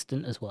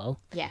consistent as well,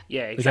 Yeah,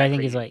 exactly. which I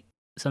think is like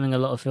something a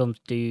lot of films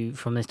do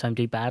from this time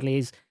do badly.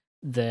 Is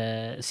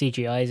the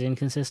CGI is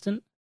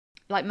inconsistent?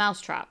 Like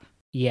Mousetrap.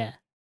 Yeah.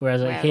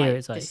 Whereas like Where, here like,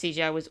 it's like the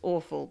CGI was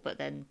awful, but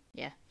then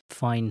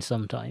fine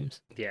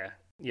sometimes. Yeah.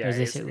 Whereas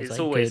this It's, it was it's like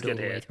always good all good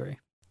the way here. through.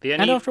 The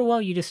And only after a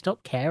while, you just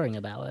stop caring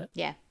about it.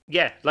 yeah.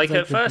 Yeah, like Like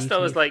at the first I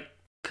was beauty like,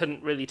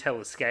 couldn't really tell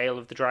the scale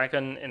of the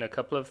dragon in a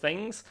couple of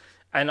things.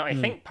 And I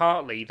Hmm. think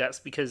partly that's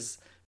because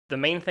the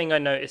main thing I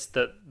noticed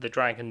that the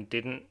dragon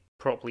didn't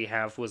properly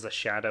have was a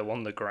shadow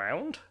on the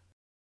ground.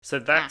 So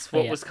that's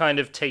what yeah. was kind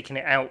of taking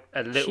it out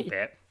a little She-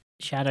 bit.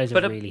 Shadows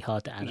But are really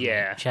hard to animate.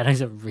 yeah.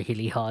 Shadows are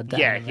really hard to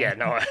Yeah, animate. yeah,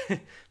 no.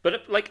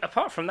 But like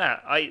apart from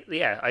that,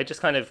 I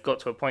just kind of got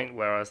to a point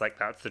where I was like,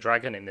 that's the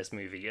dragon in this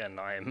movie, and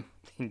I'm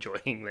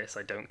enjoying this.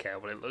 I don't care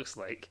what it looks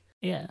like.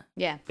 Yeah.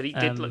 Yeah. But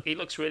he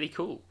looks really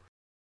cool.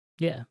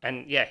 Yeah.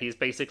 And yeah, he's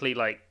basically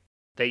like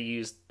they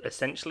used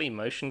essentially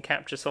motion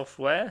capture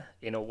software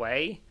in a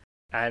way,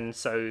 and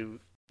so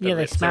Yeah,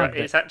 they smacked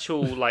it. it's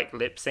actual like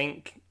lip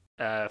sync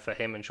for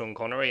him and Sean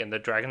Connery, and the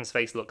dragon's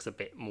face looks a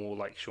bit more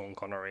like Sean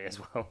Connery as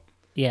well.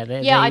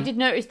 Yeah, I did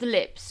notice the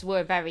lips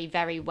were very,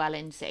 very well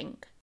in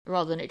sync,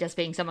 rather than it just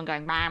being someone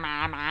going ma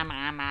ma ma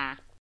ma ma.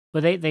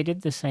 Well, they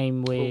did the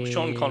same with Well,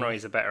 Sean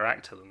Connery's a better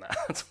actor than that.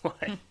 That's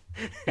why.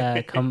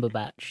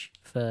 Cumberbatch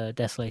for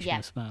Desolation Yeah.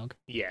 of Smaug.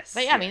 Yes.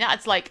 But yeah, I mean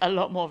that's like a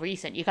lot more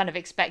recent. You kind of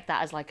expect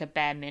that as like a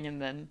bare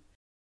minimum.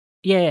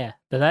 Yeah,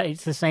 but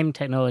it's the same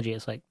technology.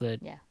 It's like the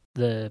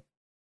Yeah.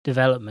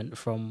 development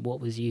from what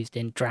was used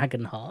in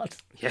Dragonheart,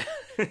 Yeah.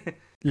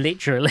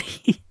 literally.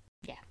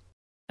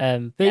 Yeah.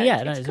 But Yeah,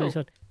 yeah, no, it's it's really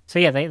cool. fun. So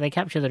yeah, they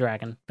capture the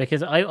dragon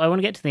because I want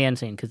to get to the end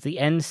scene because the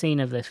end scene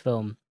of this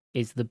film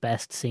is the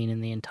best scene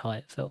in the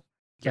entire film.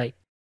 Yeah. Like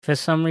for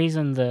some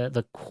reason,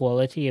 the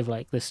quality of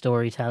like the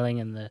storytelling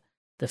and the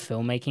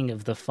filmmaking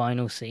of the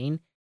final scene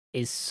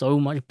is so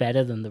much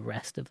better than the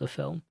rest of the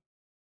film.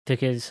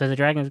 Because so the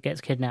dragon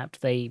gets kidnapped,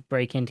 they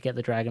break in to get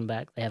the dragon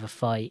back, they have a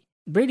fight.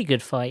 Really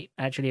good fight,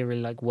 actually a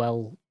really like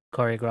well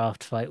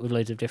choreographed fight with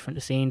loads of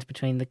different scenes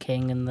between the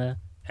king and the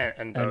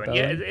and Bowen.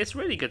 Yeah, it's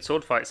really good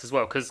sword fights as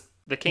well because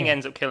the king Yeah.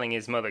 ends up killing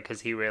his mother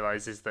because he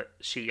realizes that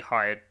she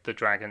hired the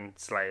dragon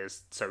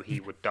slayers so he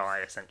would die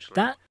essentially.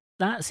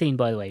 that scene,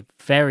 by the way,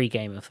 very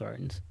Game of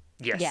Thrones,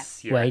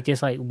 Yes. Yeah. where he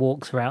just like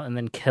walks her out and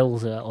then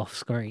kills her off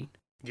screen.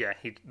 Yeah.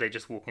 They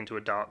just walk into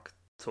a dark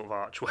sort of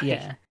archway.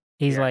 Yeah,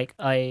 he's Yeah. like,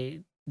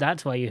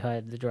 that's why you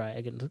hired the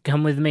dragon.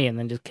 Come with me, and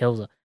then just kills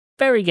her.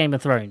 Very Game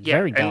of Thrones, Yeah,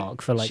 very and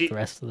dark for like she- the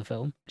rest of the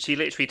film. She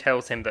literally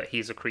tells him that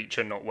he's a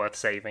creature not worth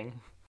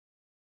saving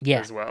Yeah,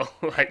 as well,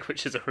 like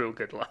which is a real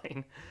good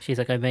line. she's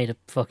like, I made a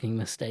fucking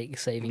mistake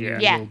saving you, Yeah.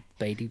 you little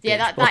baby. Yeah,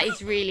 bitch that boy."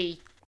 is really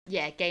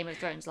Game of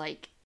Thrones.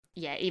 Like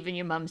even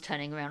your mum's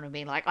turning around and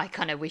being like, I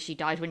kind of wish you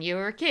died when you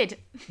were a kid.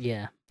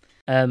 Yeah.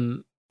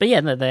 But yeah,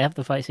 no, they have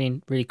the fight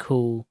scene, really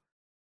cool.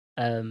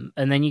 And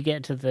then you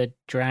get to the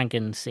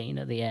dragon scene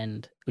at the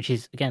end, which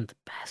is again the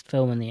best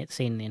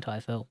scene in the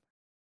entire film,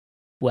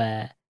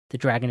 where the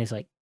dragon is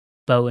like,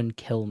 Bowen,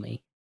 kill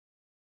me.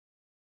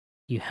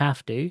 You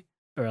have to,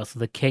 or else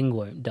the king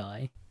won't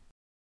die.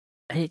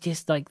 And it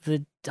just like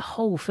the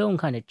whole film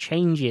kind of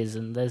changes,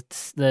 and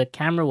the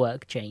camera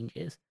work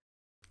changes.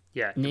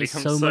 Yeah, And it it's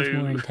becomes so much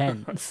more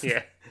intense.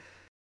 Yeah.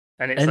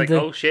 And it's And like,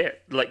 the- oh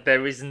shit, like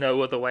there is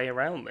no other way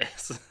around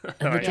this. And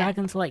the Like,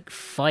 dragon's like,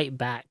 fight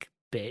back,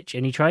 bitch,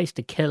 and he tries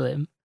to kill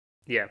him.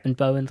 yeah. And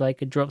Bowen's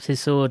like, drops his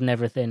sword and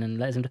everything and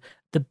lets him.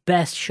 The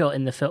best shot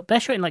in the film,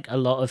 best shot in like a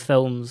lot of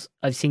films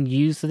I've seen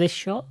use this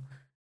shot.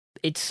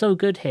 It's so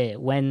good here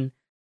when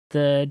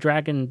the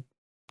dragon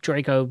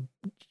Draco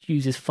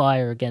uses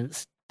fire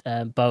against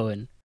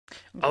Bowen.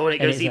 Oh, and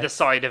it And goes it's either like-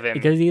 side of him. It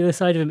goes either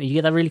side of him, and you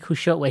get that really cool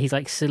shot where he's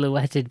like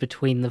silhouetted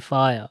between the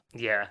fire.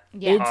 Yeah.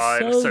 Yeah. It's Oh,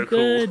 it was so, so cool.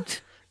 good.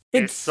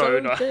 It's so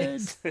good.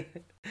 nice.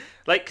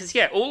 Like, because,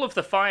 yeah, all of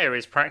the fire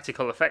is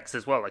practical effects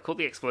as well, like all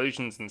the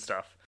explosions and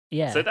stuff.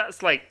 Yeah, So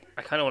that's like,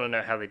 I kind of want to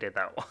know how they did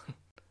that one.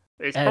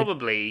 It's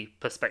probably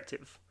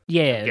perspective.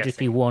 yeah. It'd just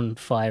be guessing. one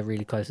fire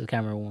really close to the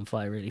camera, one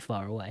fire really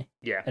far away,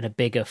 Yeah, and a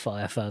bigger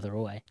fire further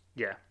away.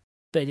 yeah.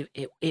 But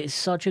it's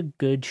such a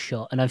good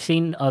shot, and I've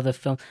seen other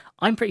films.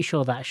 I'm pretty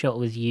sure that shot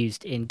was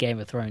used in Game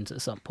of Thrones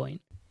at some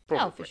point.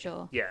 Probably. Oh, for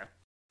sure. Yeah.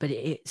 But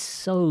it's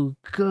so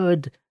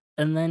good.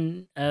 And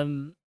then,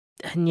 and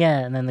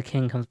then the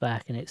king comes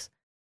back, and it's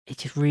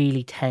just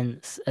really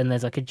tense, and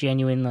there's like a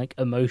genuine like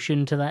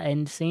emotion to that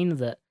end scene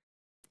that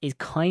is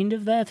kind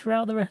of there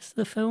throughout the rest of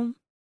the film.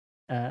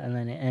 And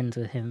then it ends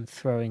with him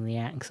throwing the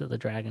axe at the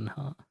dragon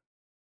heart.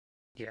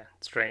 Yeah,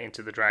 straight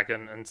into the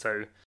dragon, and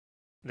so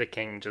the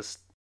king just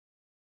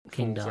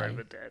King falls died.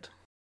 over dead.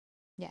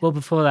 Well,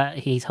 before that,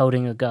 he's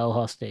holding a girl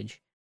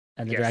hostage,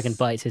 and the dragon Yes.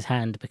 bites his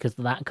hand because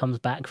that comes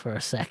back for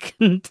a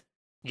second.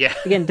 Yeah.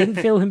 Again, didn't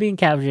feel him being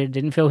captured,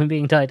 didn't feel him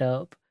being tied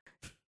up,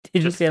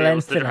 didn't Just feel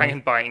feels the anything.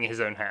 dragon biting his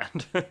own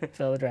hand.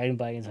 Felt the dragon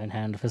biting his own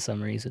hand for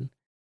some reason.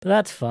 But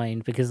that's fine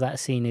because that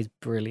scene is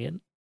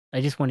brilliant. I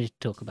just wanted to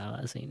talk about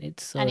that scene.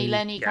 It's so And he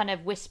Yeah. kind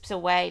of wisps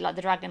away, like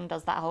the dragon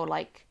does that whole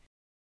like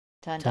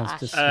turn to Turns ash.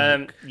 to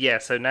smoke. Yeah,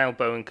 so now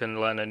Bowen can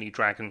learn a new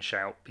dragon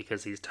shout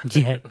because he's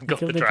Yeah, got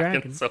killed the the dragon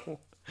dragon. soul.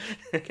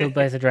 Killed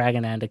both a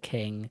dragon and a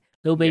king.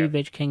 Little baby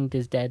bitch king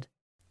is dead.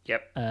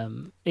 Yep.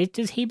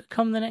 Does he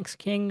become the next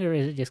king, or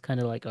is it just kind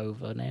of like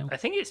over now? I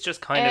think it's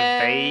just kind of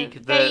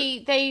vague.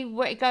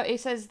 That... It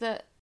says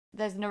that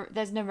there's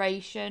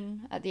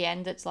narration at the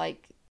end that's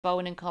like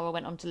Bowen and Cora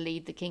went on to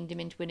lead the kingdom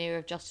into an era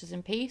of justice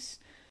and peace.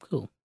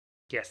 Cool.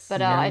 Yes.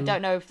 But I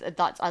don't know if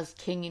that's as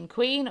king and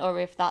queen or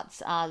if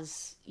that's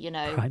as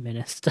Prime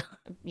Minister.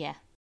 yeah.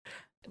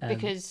 Um,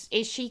 Because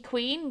is she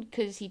queen?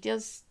 Because he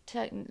does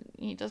kind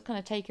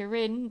of take her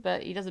in,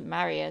 but he doesn't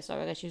marry her, so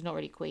I guess she's not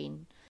really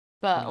queen.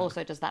 But No.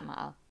 also, does that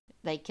matter?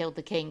 They killed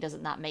the king.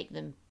 Doesn't that make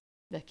them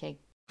the king?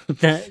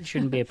 That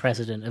shouldn't be a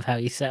precedent of how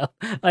you sell.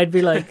 I'd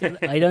be like,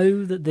 I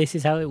know that this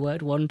is how it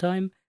worked one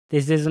time.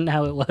 This isn't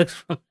how it works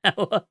from now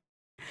on.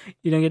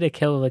 You don't get to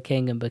kill the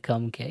king and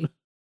become king.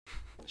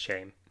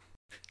 Shame.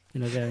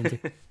 You're not going to.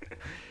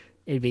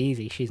 It'd be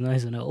easy. She's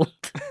nice and old.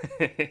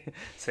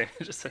 So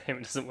just him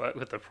it doesn't work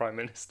with the prime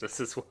ministers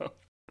as well.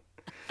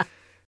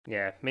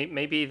 Yeah,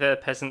 maybe the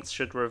peasants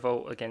should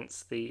revolt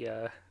against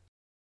the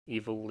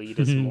evil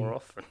leaders more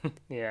often.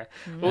 Yeah.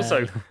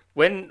 Also,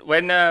 when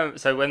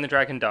the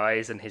dragon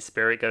dies and his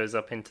spirit goes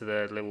up into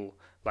the little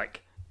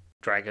like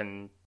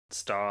dragon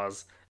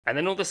stars, and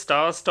then all the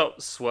stars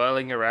stop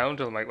swirling around,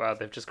 I'm like, wow,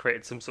 they've just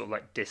created some sort of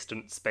like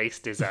distant space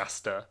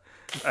disaster.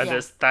 And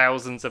there's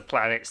thousands of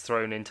planets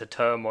thrown into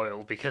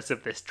turmoil because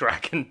of this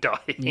dragon dying.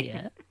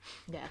 Yeah.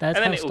 Yeah. That's And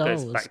then how it all Star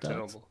goes Wars back starts. to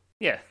normal.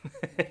 Yeah.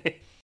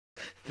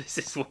 This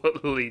is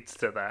what leads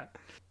to that.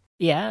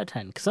 Yeah, out of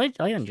 10. Because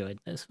I enjoyed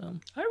this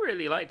film. I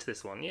really liked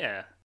this one,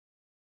 yeah.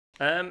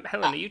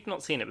 Helena, you've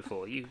not seen it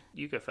before. You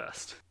go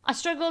first. I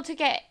struggled to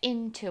get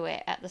into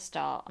it at the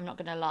start. I'm not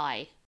going to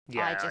lie.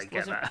 Yeah, I just get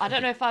wasn't. that. I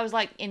don't know if I was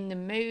like in the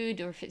mood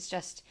or if it's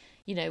just,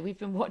 we've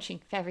been watching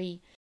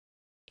very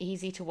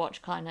easy to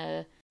watch kind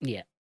of,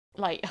 Yeah.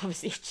 like,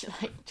 obviously,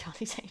 like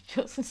Charlie's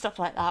Angels and stuff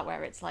like that,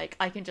 where it's like,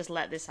 I can just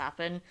let this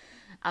happen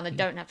and I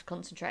don't have to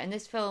concentrate. In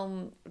this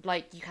film,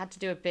 like, you had to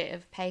do a bit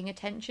of paying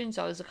attention.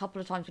 So there was a couple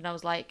of times when I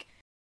was like,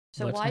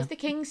 so What's why is the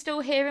king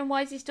still here and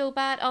why is he still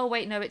bad? Oh,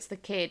 wait, no, it's the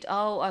kid.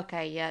 Oh,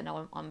 okay, yeah,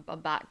 no, I'm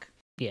back.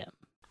 Yeah.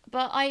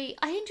 But I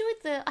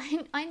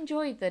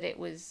enjoyed that it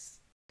was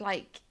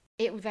like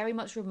it very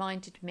much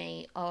reminded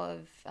me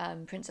of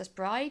Princess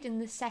Bride in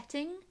the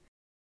setting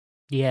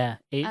Yeah.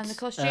 It's, and the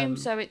costume.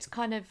 So it's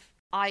kind of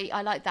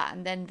I like that,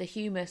 and then the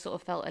humor sort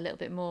of felt a little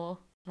bit more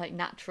like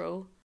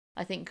natural.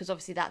 I think because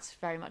obviously that's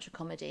very much a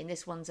comedy, and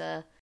this one's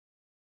a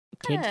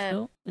kids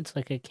film. It's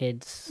like a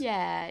kids.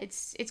 yeah.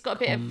 It's got a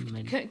bit of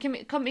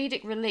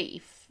comedic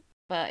relief,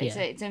 but it's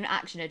Yeah. it's an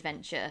action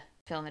adventure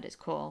film at its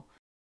core.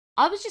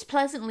 I was just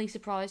pleasantly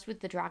surprised with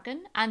the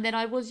dragon, and then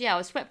I was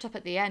swept up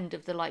at the end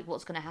of the like,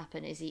 what's going to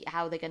happen?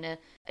 Are they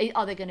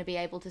going to be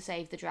able to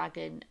save the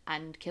dragon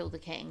and kill the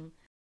king?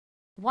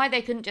 Why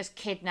they couldn't just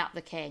kidnap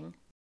the king,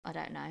 I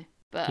don't know.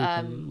 But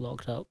Keep him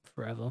locked up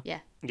forever.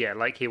 Yeah,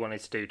 like he wanted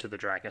to do to the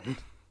dragon.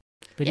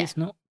 But Yeah. it's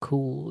not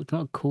cool. It's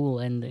not a cool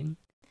ending.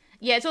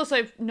 yeah, it's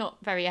also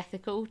not very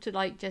ethical to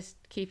like just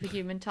keep a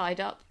human tied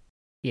up.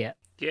 Yeah.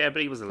 Yeah,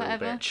 but he was a little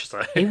Whatever. bitch,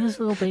 so... He was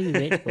a little baby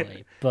bitch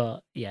boy.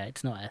 But yeah,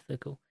 it's not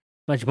ethical.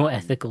 Much more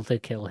ethical to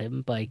kill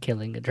him by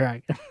killing a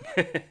dragon.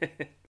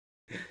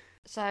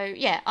 So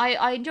yeah,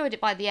 I enjoyed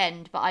it by the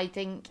end, but I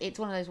think it's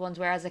one of those ones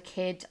where as a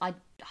kid,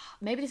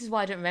 maybe this is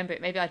why I don't remember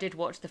it. Maybe I did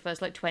watch the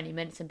first like 20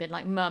 minutes and been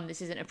like, Mum,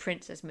 this isn't a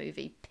princess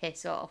movie.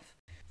 Piss off.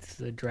 It's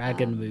a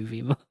dragon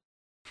movie.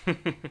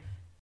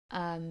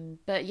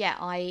 But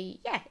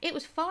yeah, it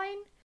was fine.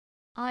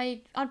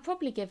 I'd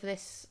probably give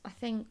this, I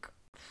think,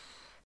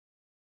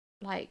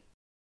 like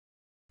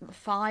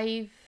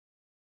 5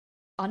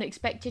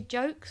 unexpected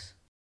jokes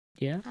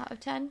Yeah. out of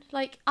 10.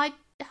 Like I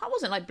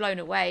wasn't like blown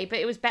away, but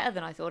it was better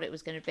than I thought it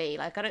was going to be.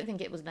 Like I don't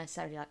think it was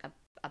necessarily like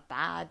a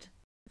bad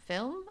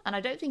film, and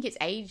I don't think it's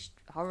aged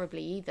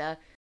horribly either.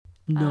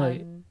 No,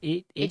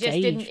 It it's just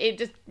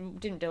aged.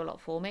 didn't do a lot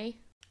for me.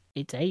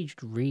 It's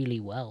aged really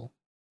well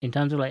in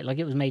terms of like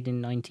it was made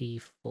in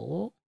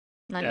 94.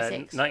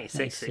 96.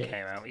 96 it 96.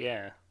 came out,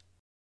 yeah.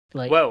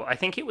 Like Well, I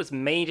think it was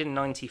made in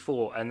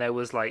 94, and there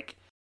was like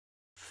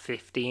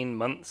 15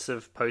 months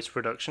of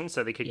post-production,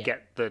 so they could Yeah.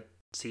 get the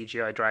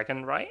CGI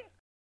dragon right.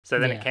 So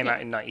then Yeah. it came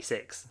out in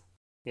 96.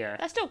 Yeah.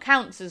 That still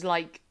counts as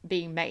like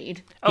being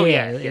made. Oh,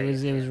 it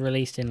was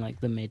released in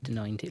like the mid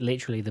 90s,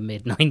 literally the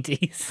mid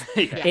 90s.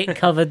 Yeah. It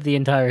covered the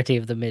entirety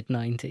of the mid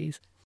 90s.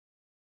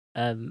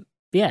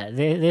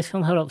 This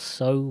film held up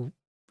so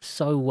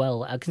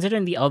well,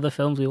 considering the other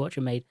films we watch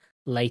are made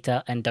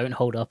later and don't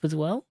hold up as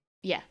well.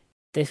 Yeah.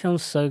 This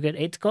film's so good.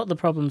 It's got the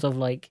problems of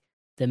like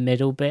the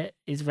middle bit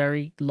is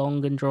very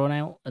long and drawn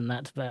out, and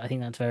I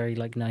think that's very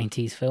like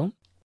 90s film.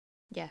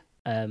 Yeah.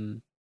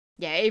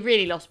 Yeah, it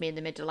really lost me in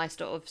the middle. I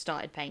sort of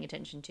started paying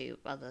attention to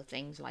other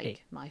things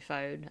like my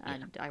phone,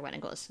 and I went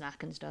and got a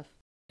snack and stuff.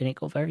 And it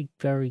got very,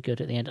 very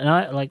good at the end.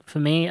 And for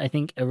me, I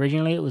think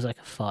originally it was like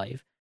a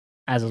 5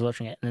 as I was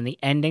watching it. And then the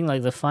ending,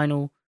 like the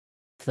final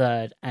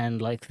third and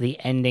like the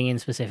ending in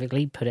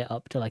specifically put it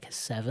up to like a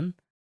 7.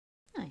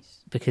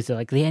 Nice. Because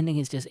like the ending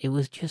is it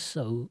was just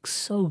so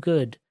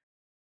good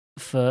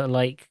for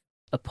like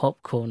a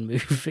popcorn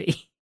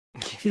movie.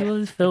 Which is what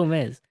this film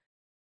is.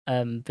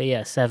 But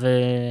yeah,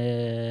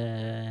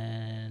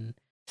 7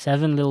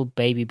 little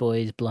baby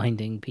boys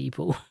blinding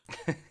people.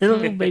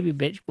 Little baby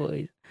bitch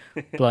boys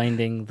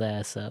blinding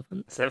their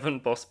servants. 7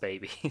 boss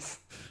babies.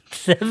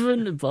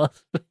 7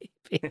 boss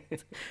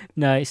babies.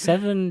 No,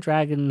 7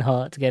 dragon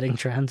hearts getting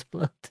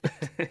transplanted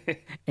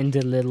into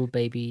little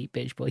baby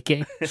bitch boy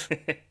kings.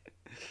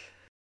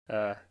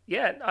 I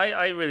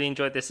really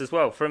enjoyed this as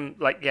well. From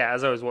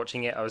as I was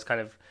watching it, I was kind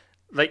of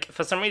like,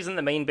 for some reason,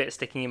 the main bit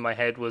sticking in my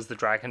head was the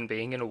dragon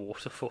being in a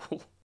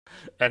waterfall.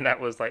 And that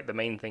was, like, the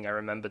main thing I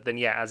remembered. Then,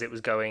 yeah, as it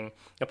was going,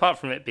 apart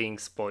from it being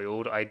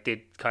spoiled, I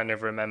did kind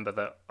of remember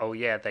that, oh,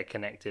 yeah, they're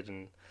connected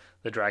and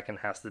the dragon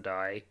has to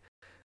die.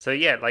 So,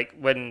 yeah, like,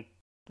 when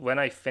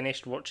I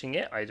finished watching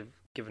it, I'd have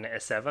given it a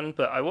 7.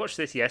 But I watched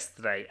this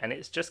yesterday, and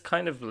it's just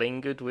kind of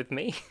lingered with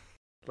me.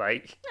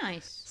 Like,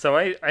 Nice. So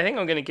I think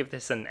I'm going to give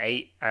this an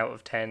 8 out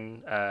of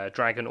 10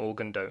 dragon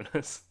organ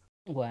donors.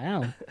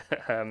 Wow.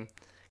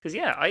 Because,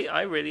 yeah,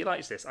 I really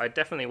liked this. I'd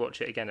definitely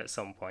watch it again at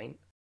some point.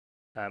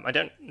 I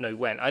don't know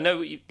when. I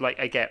know,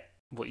 I get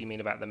what you mean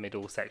about the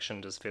middle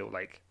section does feel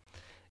like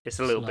it's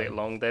a little bit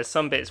long. There's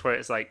some bits where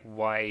it's like,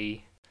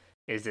 why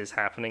is this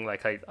happening?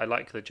 Like, I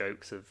like the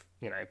jokes of,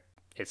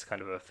 it's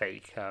kind of a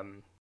fake,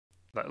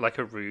 like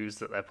a ruse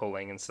that they're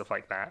pulling and stuff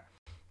like that.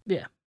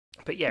 Yeah.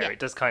 But yeah, it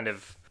does kind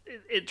of,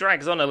 it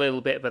drags on a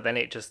little bit, but then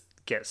it just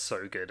gets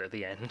so good at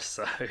the end,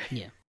 so...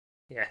 Yeah.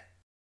 Yeah.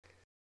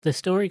 The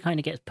story kind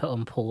of gets put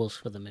on pause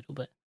for the middle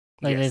bit.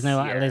 Like, there's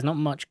not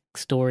much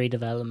story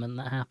development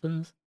that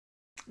happens.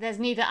 There's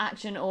neither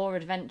action or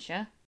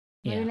adventure,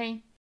 really. Yeah.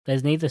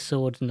 There's neither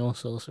sword nor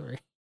sorcery.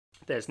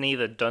 There's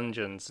neither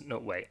dungeons. No,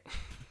 wait.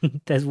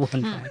 There's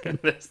one dragon.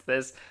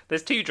 there's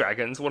 2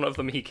 dragons. One of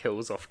them he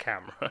kills off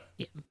camera.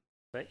 Yeah.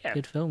 But yeah.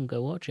 Good film.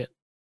 Go watch it.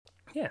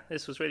 Yeah,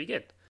 this was really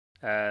good.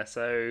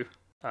 So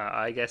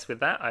I guess with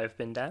that, I've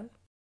been Dan.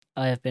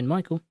 I have been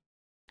Michael.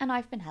 And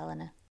I've been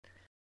Helena.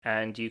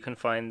 And you can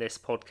find this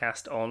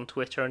podcast on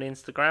Twitter and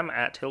Instagram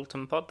at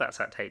HiltonPod. That's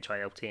at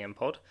HILTM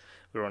Pod.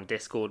 We're on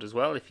Discord as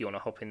well if you want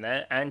to hop in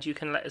there. And you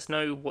can let us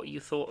know what you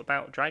thought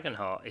about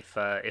Dragonheart,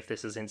 if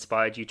this has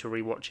inspired you to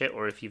rewatch it,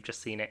 or if you've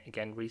just seen it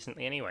again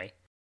recently anyway.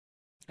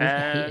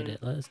 If you hated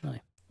it, let us know.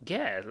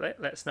 Yeah,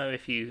 let us know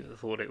if you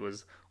thought it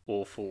was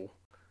awful.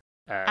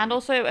 And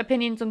also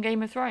opinions on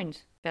Game of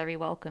Thrones. Very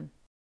welcome.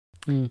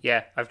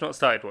 Yeah, I've not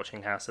started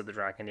watching House of the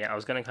Dragon yet. I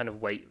was going to kind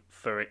of wait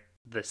for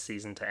this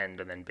season to end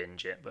and then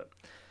binge it, but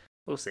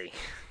we'll see.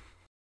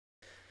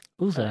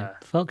 Also,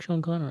 fuck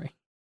Sean Connery.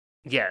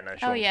 Yeah, no,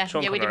 Sean, oh yeah,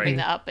 Sean yeah, Connery. we didn't bring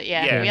that up, but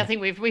yeah. I think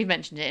we've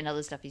mentioned it in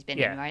other stuff he's been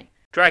in, right?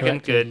 Dragon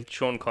good,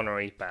 Sean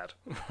Connery bad.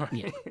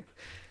 Yeah.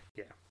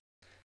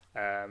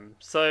 Yeah.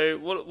 So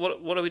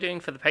what are we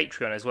doing for the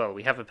Patreon as well?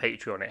 We have a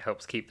Patreon. It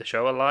helps keep the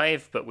show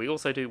alive, but we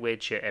also do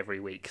weird shit every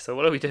week. So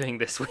what are we doing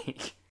this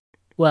week?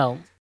 Well,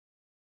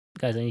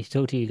 guys, I need to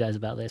talk to you guys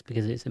about this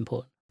because it's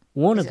important.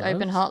 One of us,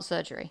 open heart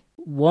surgery.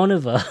 One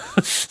of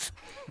us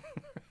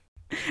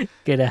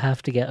gonna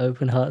have to get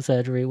open heart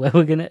surgery where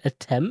we're gonna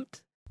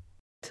attempt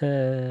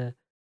to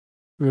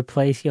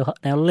replace your heart.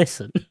 Now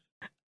listen.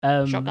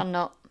 Shotgun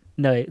knot.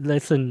 No,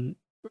 listen.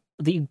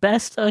 The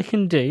best I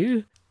can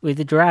do with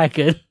a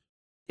dragon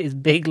is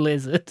big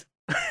lizard.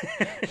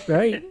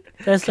 Right?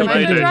 Best I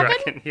can do.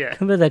 Dragon, yeah.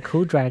 Remember, they're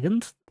called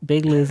dragons.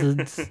 Big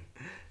lizards.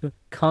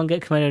 Can't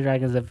get Komodo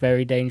dragons. They're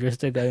very dangerous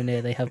to go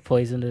near. They have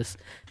poisonous.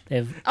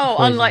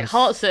 Unlike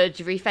heart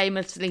surgery,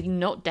 famously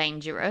not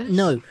dangerous.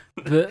 No,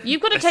 but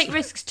you've got to take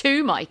risks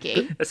too,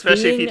 Mikey.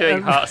 Especially if you're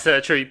doing heart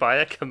surgery by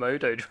a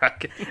Komodo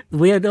dragon.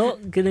 We are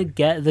not gonna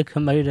get the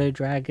Komodo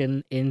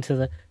dragon into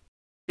the.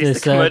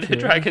 Is the Komodo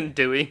dragon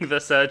doing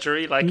the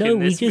surgery like in this movie?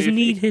 No, we just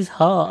need his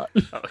heart.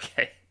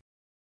 Okay.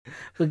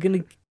 We're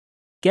gonna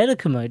get a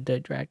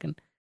Komodo dragon,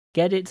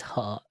 get its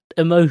heart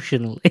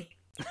emotionally.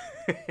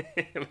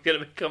 We're going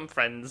to become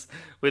friends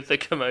with the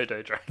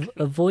Komodo dragon.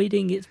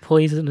 Avoiding its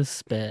poisonous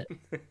spit.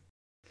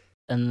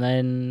 And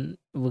then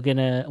we're going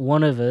to...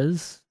 One of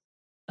us,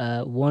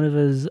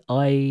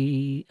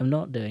 I am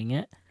not doing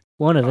it.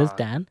 One of us,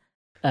 Dan.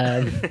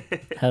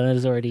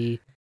 Helena's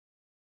already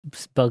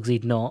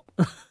Bugsy'd not.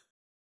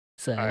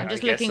 So I'm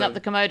just looking up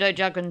the Komodo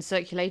dragon's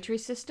circulatory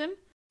system.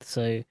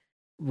 So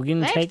we're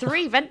going to take... They have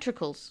 3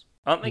 ventricles.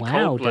 Aren't they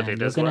cold-blooded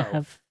as well? We're going to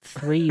have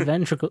 3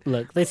 ventricles.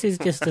 Look, this is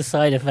just a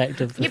side effect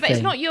of the thing. But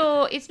it's not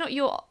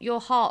your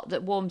heart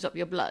that warms up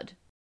your blood.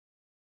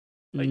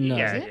 No.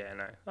 Yeah,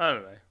 no. I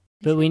don't know.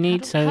 But we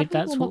need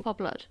that's what our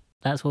blood.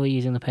 That's what we're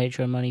using the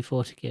Patreon money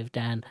for, to give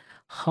Dan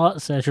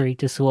heart surgery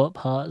to swap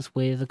hearts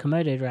with a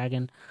Komodo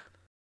dragon.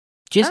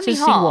 Just only to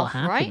see half, what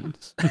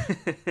happens.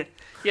 Right?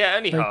 Yeah,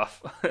 only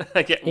half.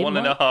 I get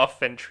 1.5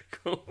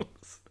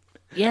 ventricles.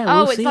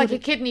 Yeah. It's like a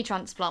kidney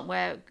transplant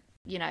where,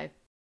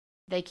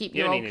 they keep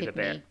your old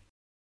kidney.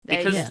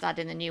 They just add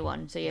in the new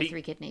one, so you have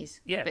 3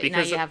 kidneys. Yeah, but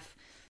because now you have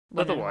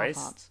otherwise,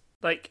 hearts.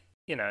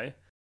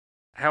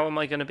 how am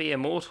I going to be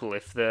immortal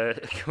if the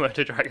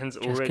Komodo dragon's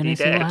just already dead?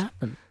 See what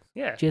happens.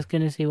 Yeah. Just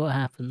going to see what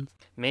happens.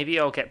 Maybe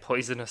I'll get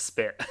poisonous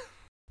spit.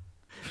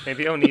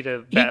 Maybe I'll need a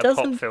better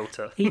pop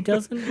filter. He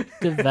doesn't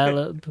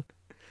develop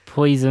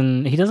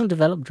poison. He doesn't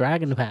develop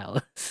dragon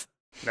powers.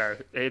 No,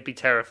 it'd be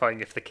terrifying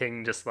if the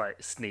king just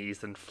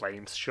sneezed and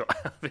flames shot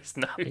out of his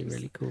nose. That'd be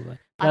really cool. Though.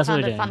 I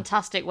found a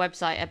fantastic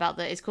website about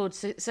that. It's called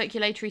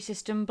Circulatory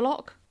System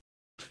Block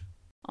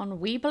on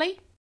Weebly.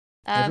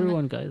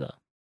 Everyone go there.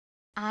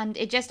 And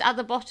it just at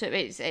the bottom,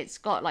 it's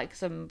got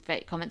some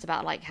comments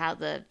about how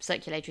the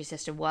circulatory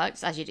system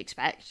works, as you'd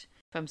expect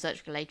from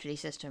circulatory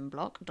system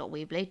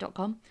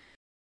block.weebly.com.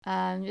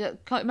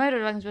 Komodo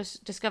dragons was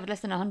discovered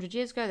less than 100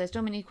 years ago. There's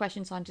still many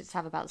questions scientists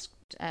have about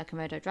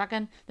Komodo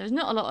dragon. There's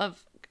not a lot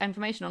of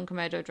information on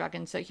Komodo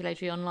dragon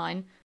circulatory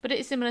online, but it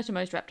is similar to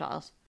most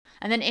reptiles.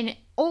 And then in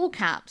all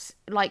caps,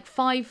 like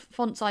 5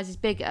 font sizes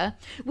bigger,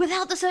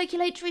 without the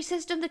circulatory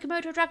system, the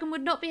Komodo dragon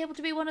would not be able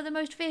to be one of the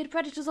most feared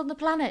predators on the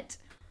planet.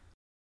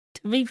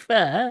 To be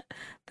fair,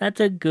 that's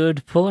a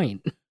good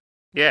point.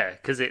 Yeah,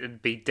 because it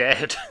would be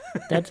dead.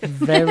 That's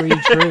very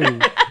true.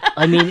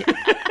 I mean,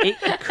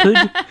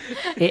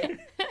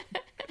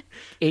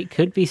 it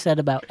could be said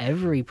about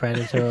every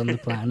predator on the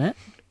planet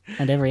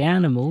and every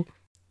animal.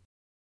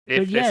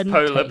 If yeah, this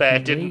polar bear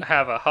technically- didn't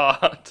have a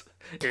heart,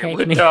 it would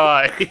Technically-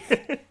 die.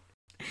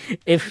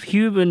 If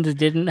humans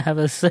didn't have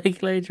a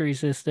circulatory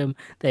system,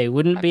 they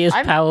wouldn't be as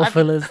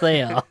powerful as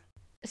they are.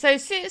 So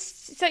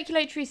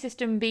circulatory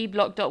system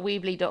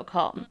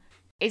bblock.weebly.com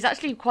is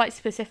actually quite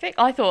specific.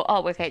 I thought,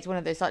 oh, okay, it's one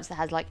of those sites that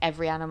has like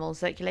every animal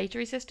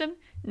circulatory system.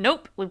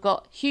 Nope, we've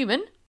got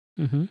human,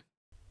 Mm-hmm.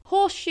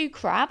 horseshoe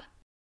crab,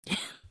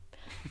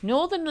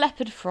 northern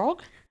leopard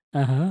frog,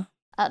 Uh-huh.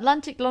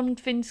 Atlantic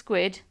longfin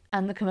squid,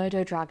 and the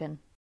Komodo dragon.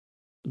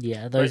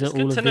 Yeah, those It's are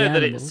all good of to the know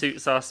that it animals.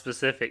 suits our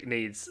specific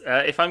needs.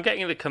 If I'm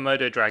getting the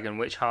Komodo dragon,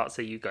 which hearts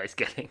are you guys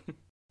getting?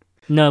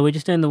 No, we're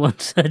just doing the one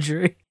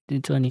surgery. Do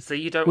 20. So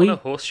you don't We- want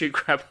a horseshoe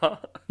crab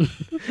heart?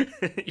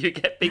 You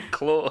get big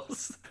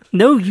claws.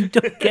 No, you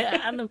don't get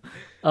animal.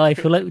 Oh, I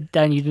feel like,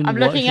 Dan, you didn't I'm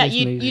watch looking at this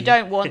you. movie. You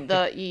don't want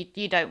the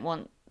you don't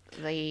want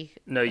the.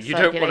 No, you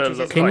don't want to circulatory look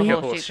system like of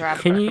a horseshoe horseshoe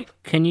crab. crab.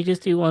 Can you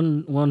just do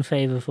one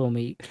favor for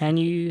me? Can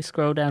you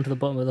scroll down to the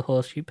bottom of the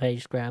horseshoe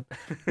page grab?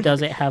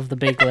 Does it have the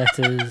big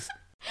letters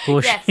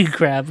horseshoe Yes.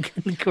 crab?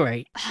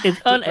 Great.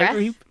 It's on Deep breath.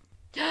 every.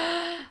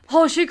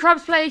 Horseshoe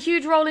crabs play a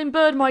huge role in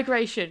bird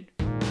migration.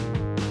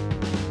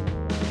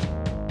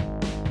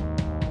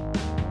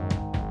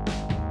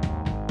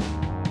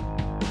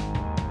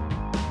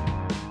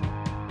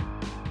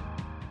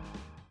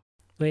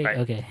 Wait. Right.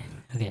 Okay.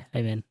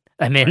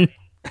 I'm in.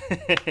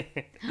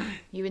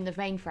 You in the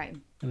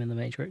mainframe? I'm in the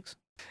Matrix.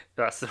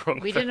 That's the wrong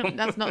We film. didn't.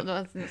 That's not.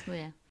 That's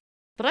yeah.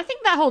 But I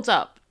think that holds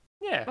up.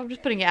 Yeah. I'm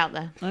just putting it out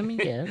there. I mean,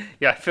 yeah.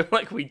 Yeah, I feel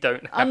like we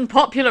don't have...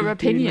 Unpopular do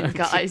opinion, not.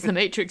 guys. The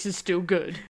Matrix is still good.